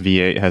past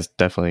V8 has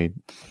definitely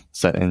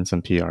set in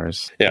some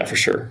PRs. Yeah, for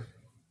sure.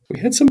 We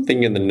had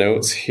something in the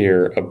notes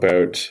here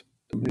about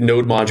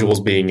node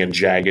modules being a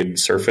jagged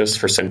surface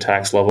for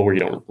syntax level where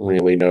you don't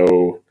really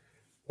know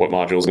what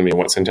module is going to be in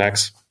what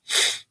syntax.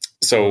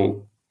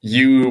 So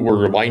you were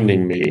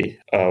reminding me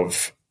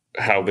of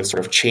how this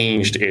sort of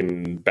changed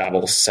in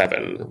Babel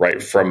 7,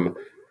 right? From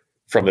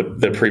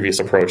the previous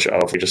approach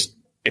of we just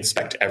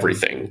inspect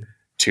everything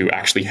to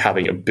actually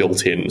having a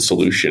built-in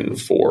solution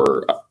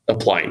for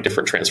applying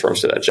different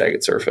transforms to that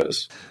jagged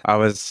surface. I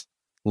was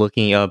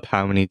looking up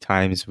how many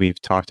times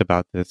we've talked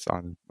about this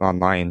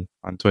online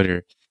on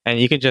Twitter, and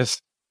you can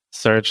just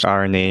search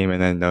our name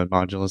and then node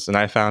modules. And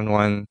I found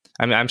one.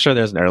 I mean, I'm sure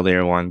there's an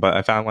earlier one, but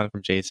I found one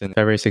from Jason,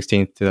 February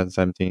 16th,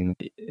 2017.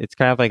 It's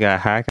kind of like a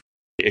hack.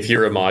 If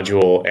you're a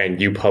module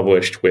and you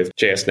published with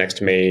JS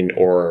Next Main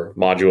or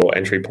module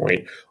entry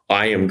point,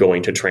 I am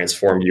going to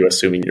transform you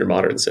assuming your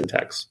modern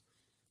syntax.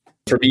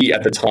 For me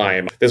at the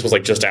time, this was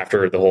like just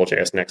after the whole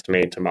JS Next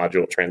Main to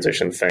module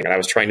transition thing. And I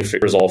was trying to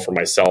resolve for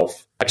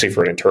myself, actually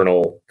for an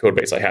internal code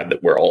base I had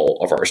where all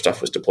of our stuff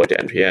was deployed to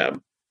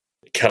NPM.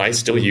 Can I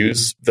still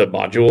use the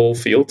module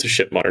field to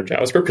ship modern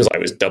JavaScript? Because I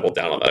was doubled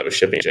down on that. I was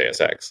shipping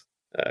JSX,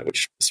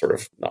 which is sort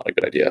of not a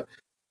good idea.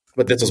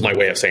 But this was my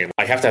way of saying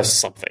I have to have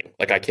something.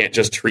 Like I can't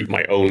just treat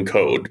my own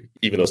code,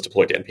 even though it's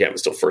deployed to NPM,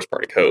 it's still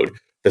first-party code,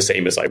 the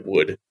same as I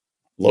would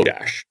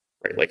Lodash,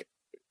 right? Like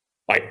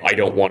I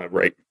don't want to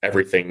write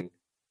everything.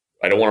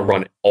 I don't want to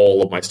run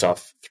all of my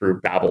stuff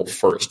through Babel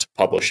first,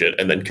 publish it,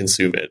 and then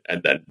consume it,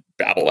 and then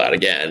Babel that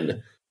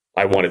again.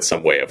 I wanted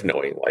some way of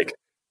knowing, like,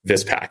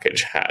 this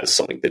package has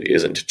something that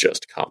isn't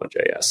just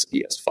CommonJS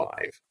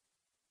ES5.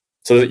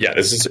 So yeah,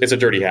 it's a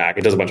dirty hack.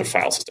 It does a bunch of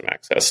file system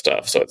access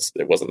stuff, so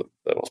it wasn't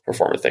the most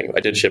performant thing. I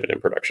did ship it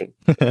in production.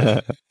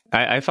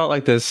 I felt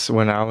like this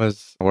when I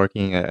was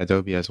working at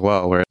Adobe as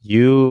well, where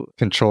you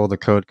control the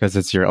code because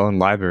it's your own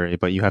library,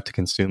 but you have to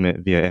consume it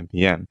via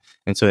NPM.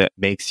 And so it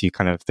makes you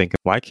kind of think,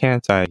 why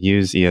can't I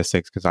use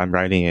ES6 because I'm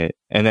writing it?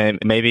 And then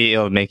maybe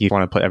it'll make you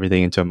want to put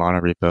everything into a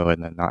monorepo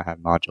and then not have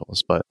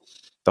modules. But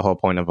the whole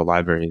point of a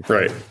library.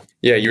 Right.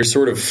 Yeah, you're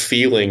sort of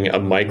feeling a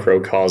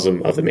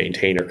microcosm of the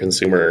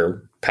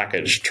maintainer-consumer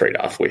package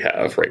trade-off we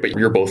have, right? But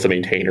you're both the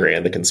maintainer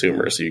and the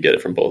consumer, so you get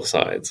it from both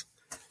sides.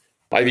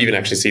 I've even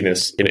actually seen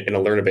this in a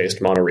Lerna-based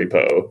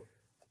monorepo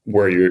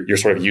where you're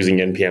sort of using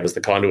NPM as the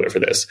conduit for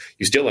this.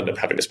 You still end up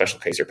having to special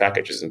case your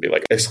packages and be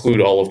like,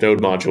 exclude all of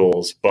node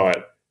modules,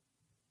 but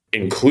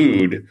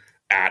include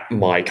at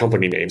my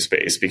company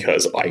namespace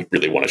because I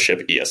really want to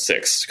ship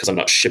ES6 because I'm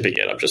not shipping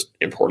it. I'm just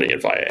importing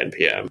it via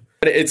NPM.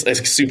 But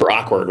it's super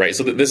awkward, right?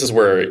 So this is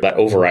where that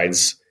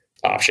overrides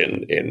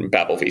option in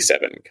Babel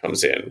v7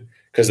 comes in.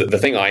 Because the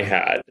thing I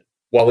had,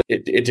 while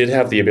it did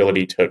have the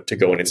ability to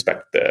go and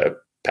inspect the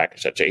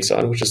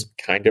package.json, which is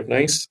kind of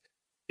nice,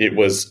 it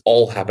was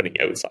all happening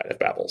outside of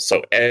Babel.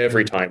 So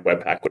every time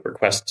Webpack would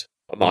request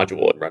a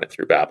module and run it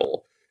through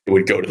Babel, it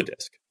would go to the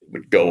disk.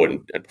 would go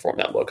and perform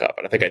that lookup.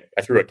 And I think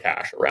I threw a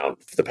cache around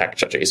the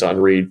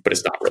package.json read, but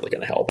it's not really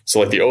going to help. So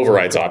like the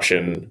overrides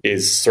option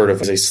is sort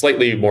of a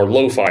slightly more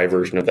lo-fi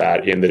version of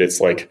that, in that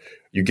it's like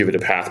you give it a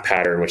path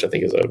pattern, which I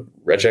think is a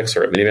regex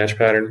or a minimatch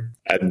pattern.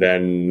 And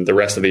then the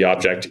rest of the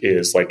object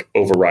is like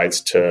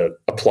overrides to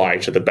apply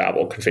to the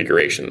Babel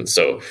configuration.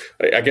 So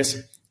I guess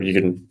you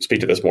can speak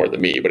to this more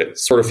than me, but it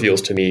sort of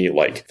feels to me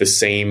like the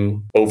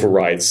same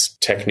overrides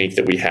technique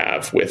that we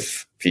have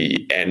with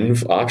the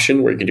env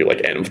option, where you can do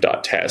like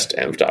env.test,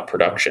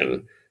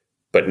 env.production,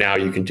 but now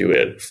you can do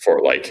it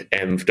for like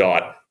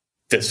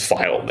env.this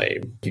file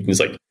name. You can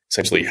just like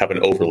essentially have an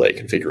overlay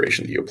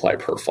configuration that you apply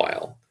per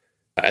file.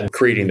 And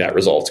creating that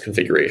results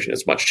configuration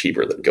is much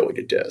cheaper than going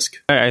to disk.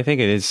 I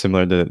think it is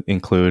similar to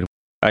include.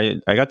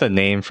 I got the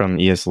name from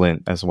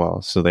ESLint as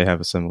well, so they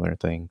have a similar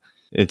thing.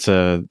 It's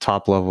a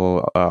top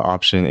level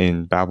option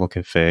in Babel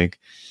config,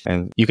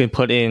 and you can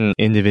put in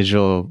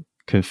individual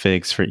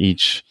configs for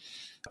each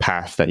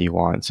path that you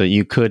want. So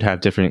you could have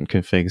different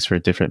configs for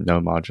different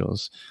node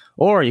modules,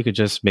 or you could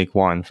just make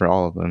one for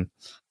all of them.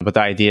 But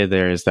the idea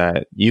there is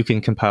that you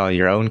can compile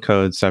your own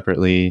code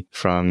separately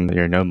from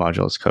your node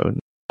modules code.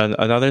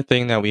 Another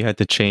thing that we had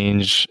to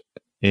change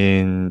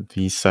in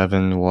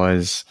V7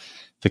 was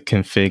the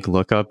config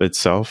lookup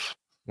itself.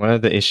 One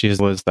of the issues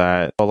was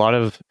that a lot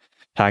of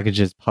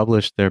packages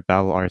publish their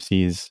Babel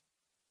RCs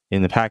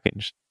in the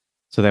package.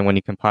 So then when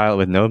you compile it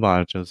with node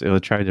modules, it will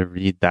try to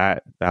read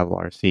that Babel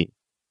RC.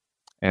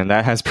 And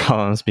that has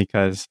problems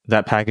because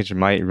that package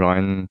might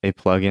run a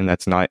plugin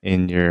that's not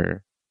in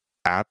your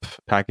app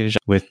package.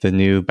 With the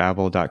new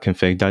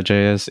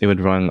babel.config.js, it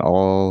would run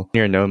all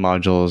your node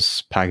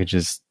modules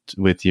packages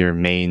with your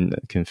main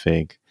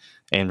config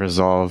and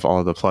resolve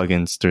all the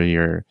plugins through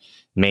your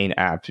main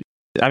app.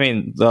 I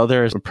mean, the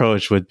other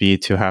approach would be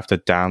to have to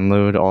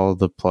download all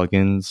the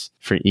plugins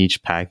for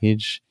each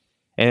package.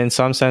 And in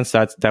some sense,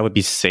 that would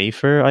be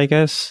safer, I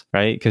guess,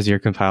 right? Because you're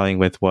compiling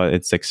with what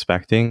it's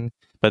expecting.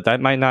 But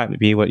that might not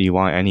be what you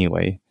want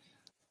anyway.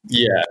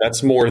 Yeah,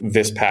 that's more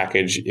this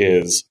package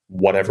is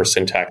whatever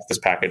syntax this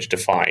package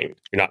defined.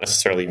 You're not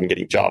necessarily even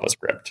getting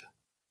JavaScript.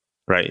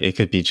 Right. It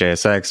could be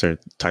JSX or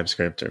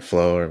TypeScript or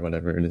Flow or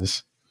whatever it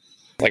is.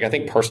 Like I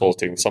think Parcel is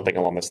doing something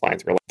along this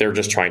lines where they're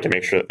just trying to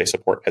make sure that they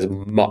support as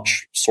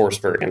much source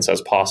variants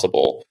as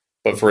possible.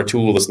 But for a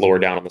tool that's lower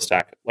down on the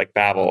stack, like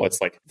Babel, it's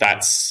like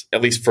that's,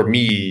 at least for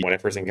me, when I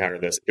first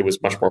encountered this, it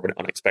was much more of an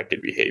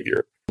unexpected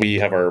behavior. We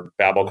have our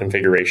Babel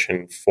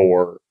configuration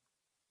for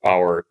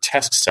our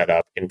test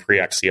setup in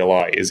Preact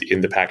CLI is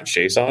in the package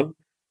JSON,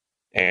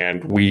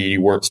 and we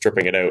weren't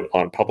stripping it out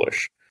on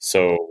publish.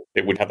 So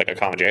it would have like a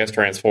common JS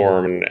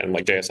transform and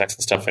like JSX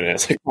and stuff in it.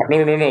 It's like,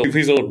 no,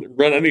 please don't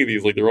run any of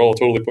these. Like they're all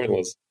totally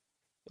pointless.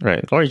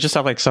 Right. Or you just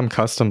have like some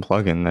custom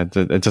plugin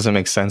that it doesn't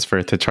make sense for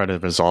it to try to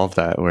resolve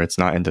that where it's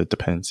not in the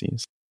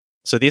dependencies.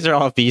 So these are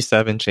all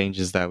V7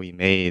 changes that we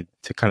made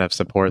to kind of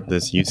support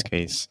this use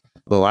case.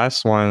 The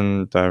last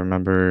one that I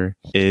remember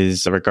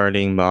is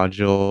regarding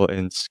module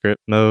and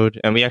script mode.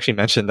 And we actually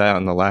mentioned that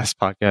on the last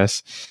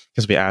podcast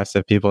because we asked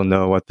if people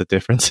know what the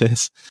difference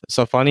is.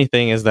 So funny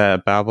thing is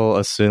that Babel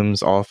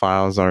assumes all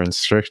files are in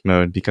strict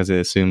mode because it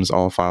assumes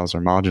all files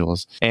are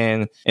modules.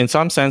 And in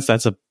some sense,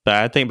 that's a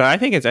bad thing. But I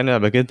think it's ended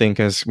up a good thing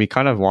because we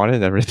kind of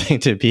wanted everything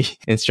to be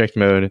in strict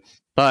mode.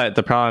 But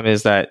the problem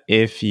is that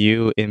if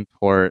you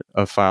import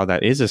a file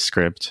that is a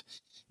script,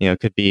 it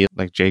could be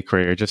like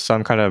jQuery or just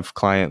some kind of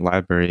client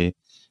library,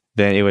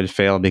 then it would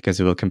fail because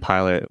it will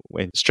compile it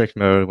in strict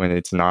mode when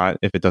it's not,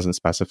 if it doesn't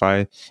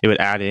specify. It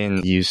would add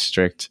in use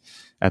strict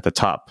at the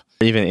top,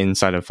 even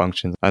inside of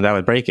functions, and that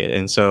would break it.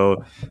 And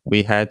so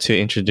we had to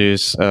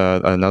introduce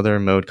another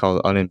mode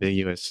called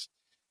unambiguous,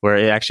 where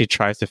it actually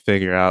tries to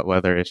figure out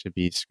whether it should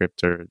be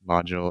script or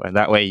module. And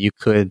that way you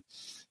could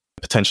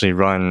potentially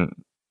run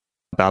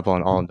Babel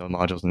on all node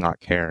modules and not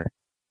care.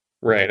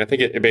 Right. I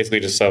think it basically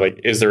just said,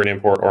 like, is there an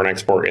import or an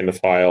export in the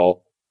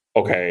file?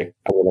 Okay,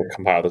 I'm going to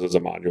compile this as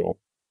a module.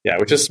 Yeah,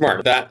 which is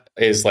smart. That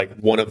is like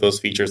one of those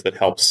features that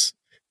helps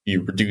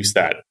you reduce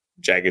that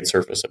jagged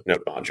surface of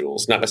node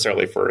modules. Not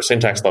necessarily for a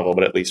syntax level,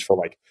 but at least for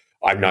like,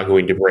 I'm not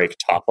going to break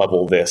top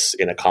level this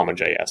in a common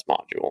JS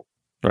module.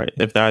 Right.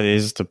 If that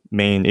is the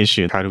main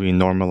issue, how do we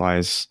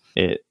normalize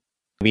it?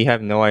 We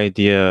have no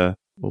idea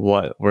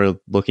what we're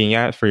looking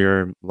at for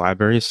your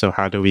library. So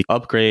how do we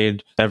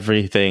upgrade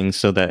everything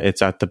so that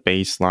it's at the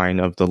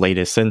baseline of the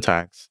latest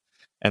syntax?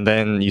 And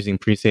then using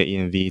preset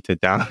env to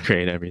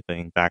downgrade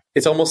everything back.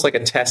 It's almost like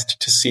a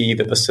test to see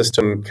that the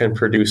system can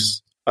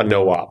produce a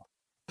no-op.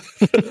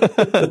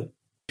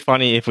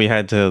 Funny if we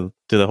had to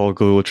do the whole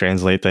Google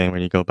Translate thing where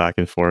you go back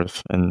and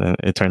forth and then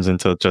it turns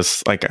into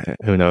just like,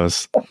 who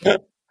knows?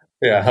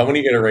 Yeah, how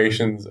many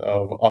iterations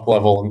of up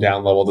level and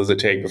down level does it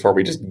take before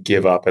we just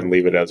give up and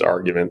leave it as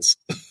arguments?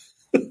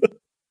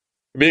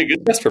 It'd be a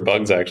good test for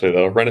bugs, actually,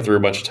 though. Run it through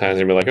a bunch of times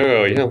and be like,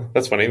 oh, yeah,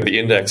 that's funny. The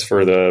index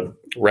for the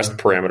rest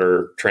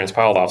parameter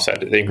transpiled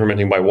offset is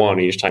incrementing by 1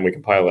 each time we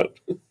compile it.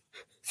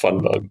 Fun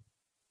bug.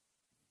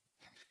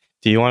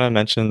 Do you want to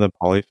mention the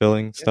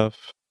polyfilling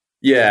stuff?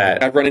 Yeah,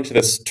 I've run into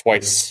this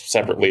twice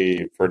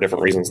separately for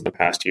different reasons in the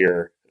past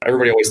year.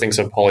 Everybody always thinks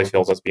of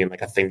polyfills as being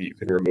like a thing that you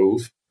can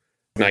remove.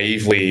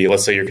 Naively,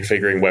 let's say you're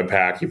configuring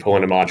Webpack, you pull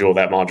in a module,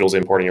 that module's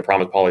importing a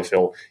promised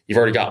polyfill, you've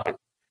already got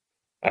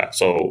one.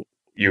 So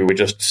you would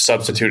just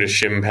substitute a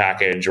shim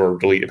package or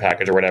delete a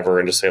package or whatever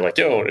and just say like,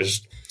 yo,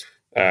 just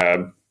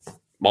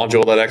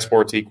module that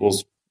exports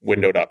equals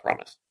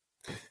window.promise.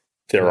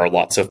 There are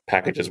lots of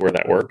packages where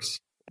that works.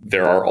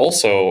 There are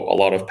also a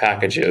lot of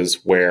packages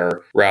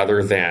where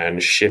rather than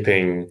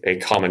shipping a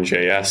common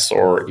JS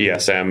or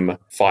ESM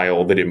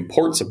file that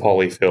imports a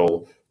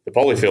polyfill, the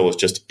polyfill is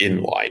just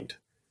inlined.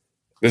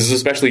 This is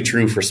especially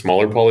true for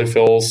smaller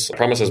polyfills.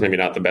 Promise is maybe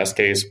not the best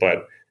case,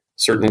 but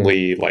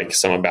certainly like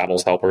some of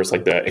Babel's helpers,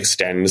 like the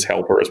extends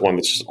helper is one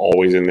that's just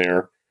always in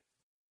there.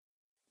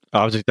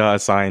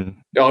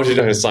 Object.assign.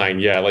 Object.assign,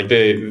 yeah. Like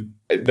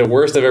the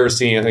worst I've ever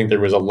seen, I think there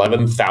was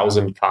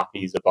 11,000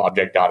 copies of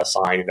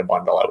Object.assign in a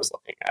bundle I was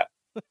looking at.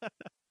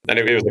 And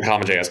it was the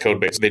common JS code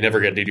base. They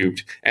never get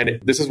deduped. And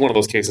this is one of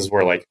those cases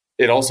where like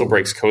it also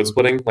breaks code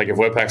splitting. Like if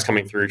Webpack's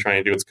coming through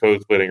trying to do its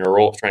code splitting or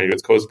Rolf trying to do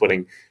its code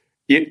splitting,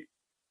 it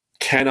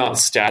cannot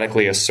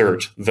statically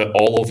assert that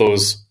all of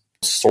those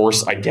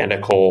source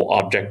identical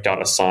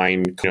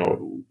Object.assign,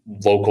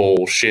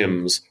 local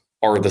shims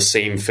are the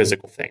same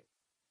physical thing.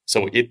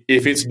 So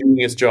if it's doing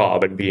its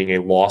job and being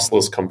a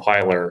lossless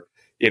compiler,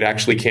 it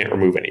actually can't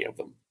remove any of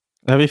them.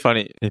 That'd be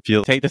funny if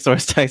you take the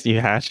source text, you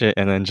hash it,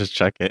 and then just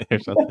check it or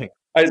something.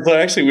 I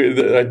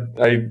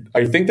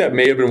think that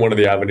may have been one of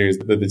the avenues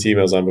that the team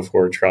I was on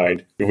before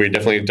tried. We've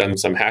definitely done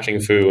some hashing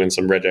foo and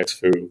some regex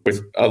foo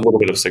with a little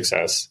bit of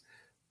success.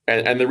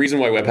 And the reason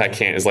why Webpack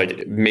can't is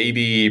like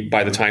maybe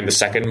by the time the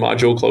second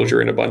module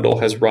closure in a bundle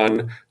has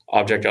run,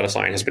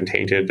 Object.assign has been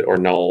tainted or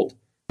nulled.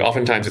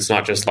 Oftentimes, it's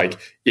not just like,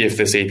 if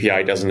this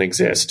API doesn't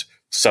exist,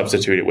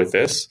 substitute it with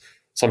this.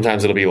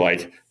 Sometimes it'll be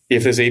like,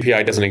 if this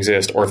API doesn't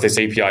exist, or if this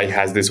API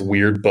has this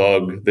weird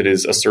bug that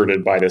is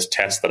asserted by this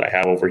test that I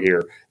have over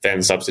here,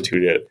 then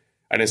substitute it.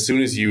 And as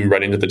soon as you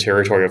run into the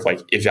territory of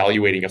like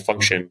evaluating a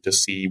function to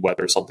see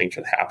whether something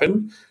can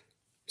happen,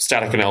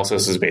 static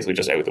analysis is basically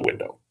just out the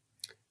window.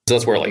 So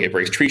that's where like it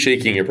breaks tree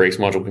shaking, it breaks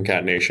module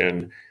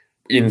concatenation.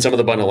 In some of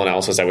the bundle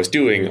analysis I was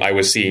doing, I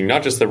was seeing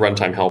not just the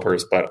runtime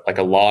helpers, but like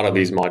a lot of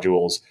these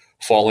modules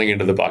falling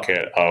into the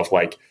bucket of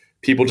like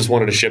people just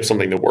wanted to ship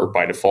something that worked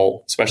by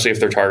default, especially if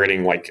they're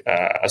targeting like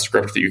a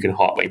script that you can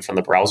hotlink from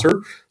the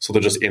browser. So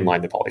they'll just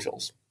inline the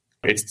polyfills.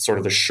 It's sort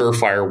of the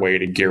surefire way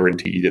to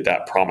guarantee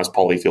that promised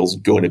polyfill is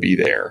going to be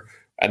there.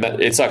 And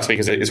that it sucks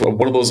because it's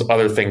one of those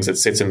other things that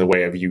sits in the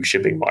way of you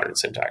shipping modern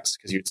syntax,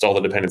 because you install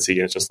the dependency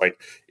and it's just like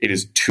it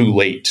is too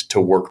late to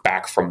work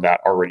back from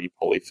that already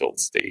polyfilled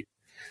state.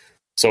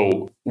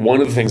 So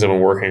one of the things I've been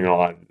working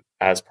on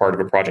as part of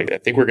a project I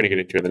think we're going to get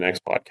into in the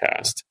next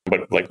podcast,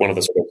 but like one of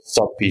the sort of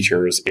sub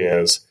features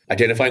is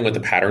identifying what the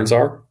patterns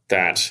are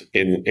that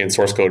in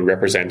source code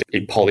represent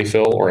a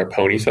polyfill or a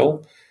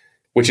ponyfill,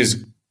 which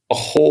is a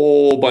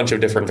whole bunch of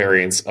different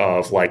variants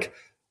of like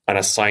an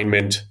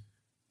assignment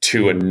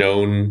to a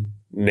known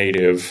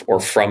native or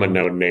from a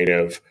known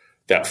native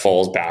that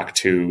falls back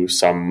to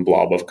some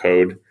blob of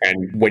code.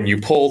 And when you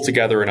pull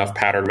together enough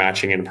pattern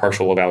matching and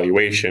partial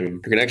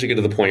evaluation, you can actually get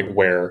to the point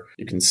where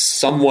you can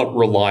somewhat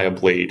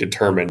reliably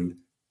determine,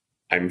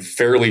 I'm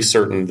fairly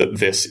certain that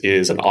this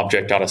is an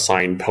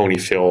object.assign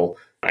ponyfill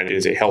and it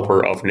is a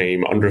helper of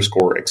name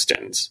 _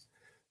 extends.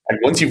 And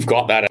once you've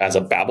got that as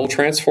a Babel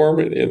transform,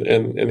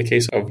 in the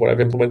case of what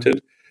I've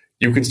implemented,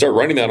 you can start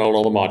running that on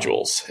all the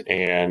modules.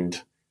 And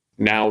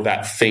now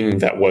that thing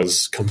that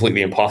was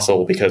completely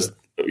impossible because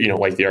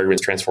like the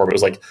arguments transform, it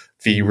was like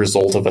the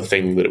result of a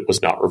thing that it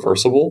was not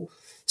reversible,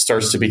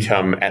 starts to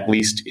become, at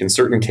least in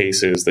certain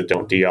cases that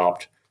don't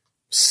deopt,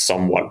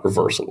 somewhat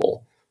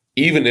reversible.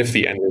 Even if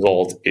the end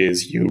result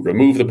is you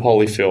remove the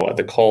polyfill at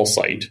the call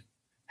site,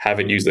 have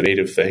it use the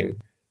native thing,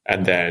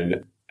 and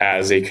then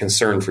as a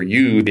concern for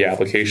you, the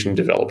application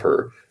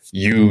developer,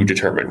 you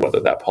determine whether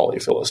that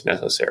polyfill is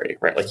necessary,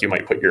 right? Like you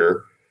might put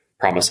your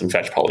promise and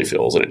fetch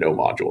polyfills in a no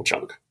module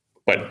chunk.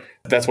 But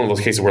that's one of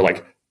those cases where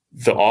like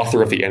the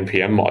author of the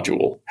NPM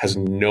module has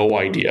no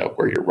idea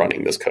where you're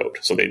running this code.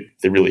 So they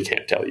really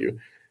can't tell you.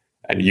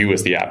 And you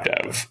as the app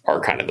dev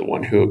are kind of the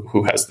one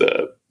who has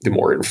the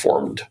more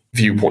informed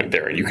viewpoint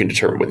there. And you can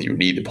determine whether you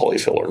need the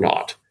polyfill or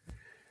not.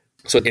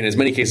 So in as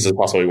many cases as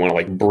possible, we want to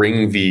like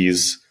bring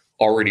these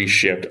already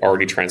shipped,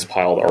 already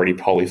transpiled, already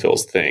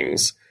polyfills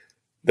things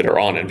that are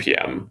on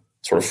NPM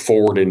sort of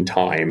forward in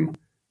time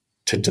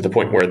to the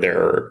point where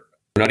they're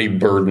not even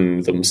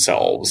burden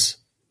themselves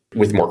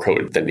with more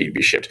code than need to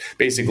be shipped.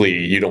 Basically,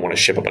 you don't want to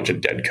ship a bunch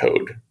of dead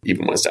code,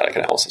 even when static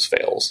analysis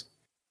fails.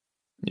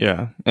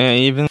 Yeah. And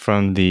even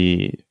from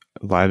the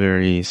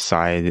library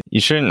side, you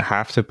shouldn't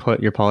have to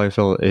put your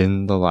polyfill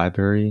in the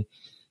library,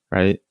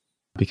 right?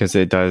 Because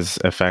it does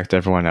affect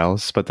everyone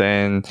else. But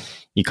then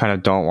you kind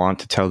of don't want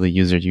to tell the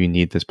user you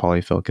need this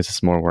polyfill because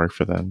it's more work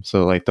for them.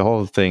 So like the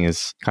whole thing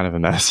is kind of a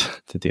mess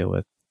to deal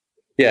with.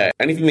 Yeah.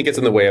 Anything that gets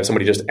in the way of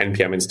somebody just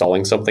NPM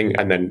installing something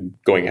and then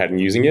going ahead and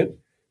using it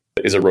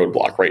is a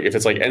roadblock, right? If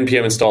it's like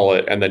NPM install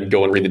it and then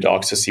go and read the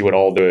docs to see what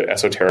all the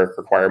esoteric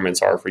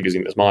requirements are for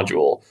using this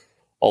module,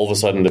 all of a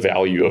sudden the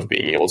value of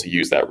being able to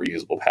use that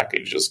reusable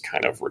package is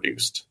kind of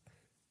reduced.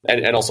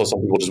 And also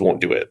some people just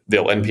won't do it.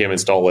 They'll npm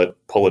install it,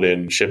 pull it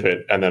in, ship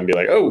it, and then be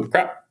like, oh,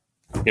 crap.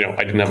 I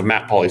didn't have a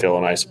map polyfill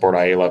and I support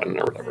IA11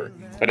 or whatever.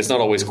 But it's not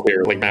always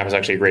clear. Like map is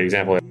actually a great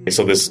example.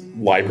 So this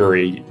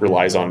library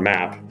relies on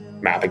map.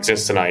 Map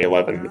exists in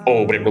IA11.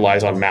 Oh, but it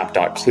relies on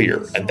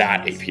map.clear. And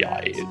that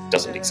API, it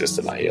doesn't exist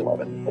in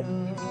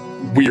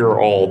IA11. We are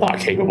all not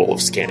capable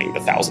of scanning the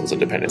thousands of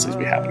dependencies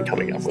we have and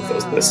coming up with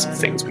those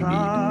things we need.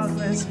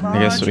 I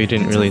guess we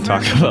didn't really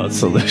talk about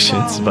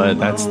solutions, but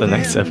that's the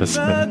next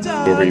episode.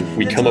 Where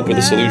we come up with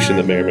a solution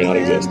that may or may not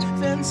exist.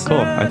 Cool.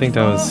 I think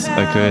that was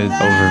a good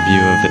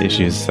overview of the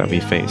issues that we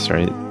face,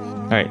 right?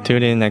 All right,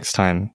 tune in next time.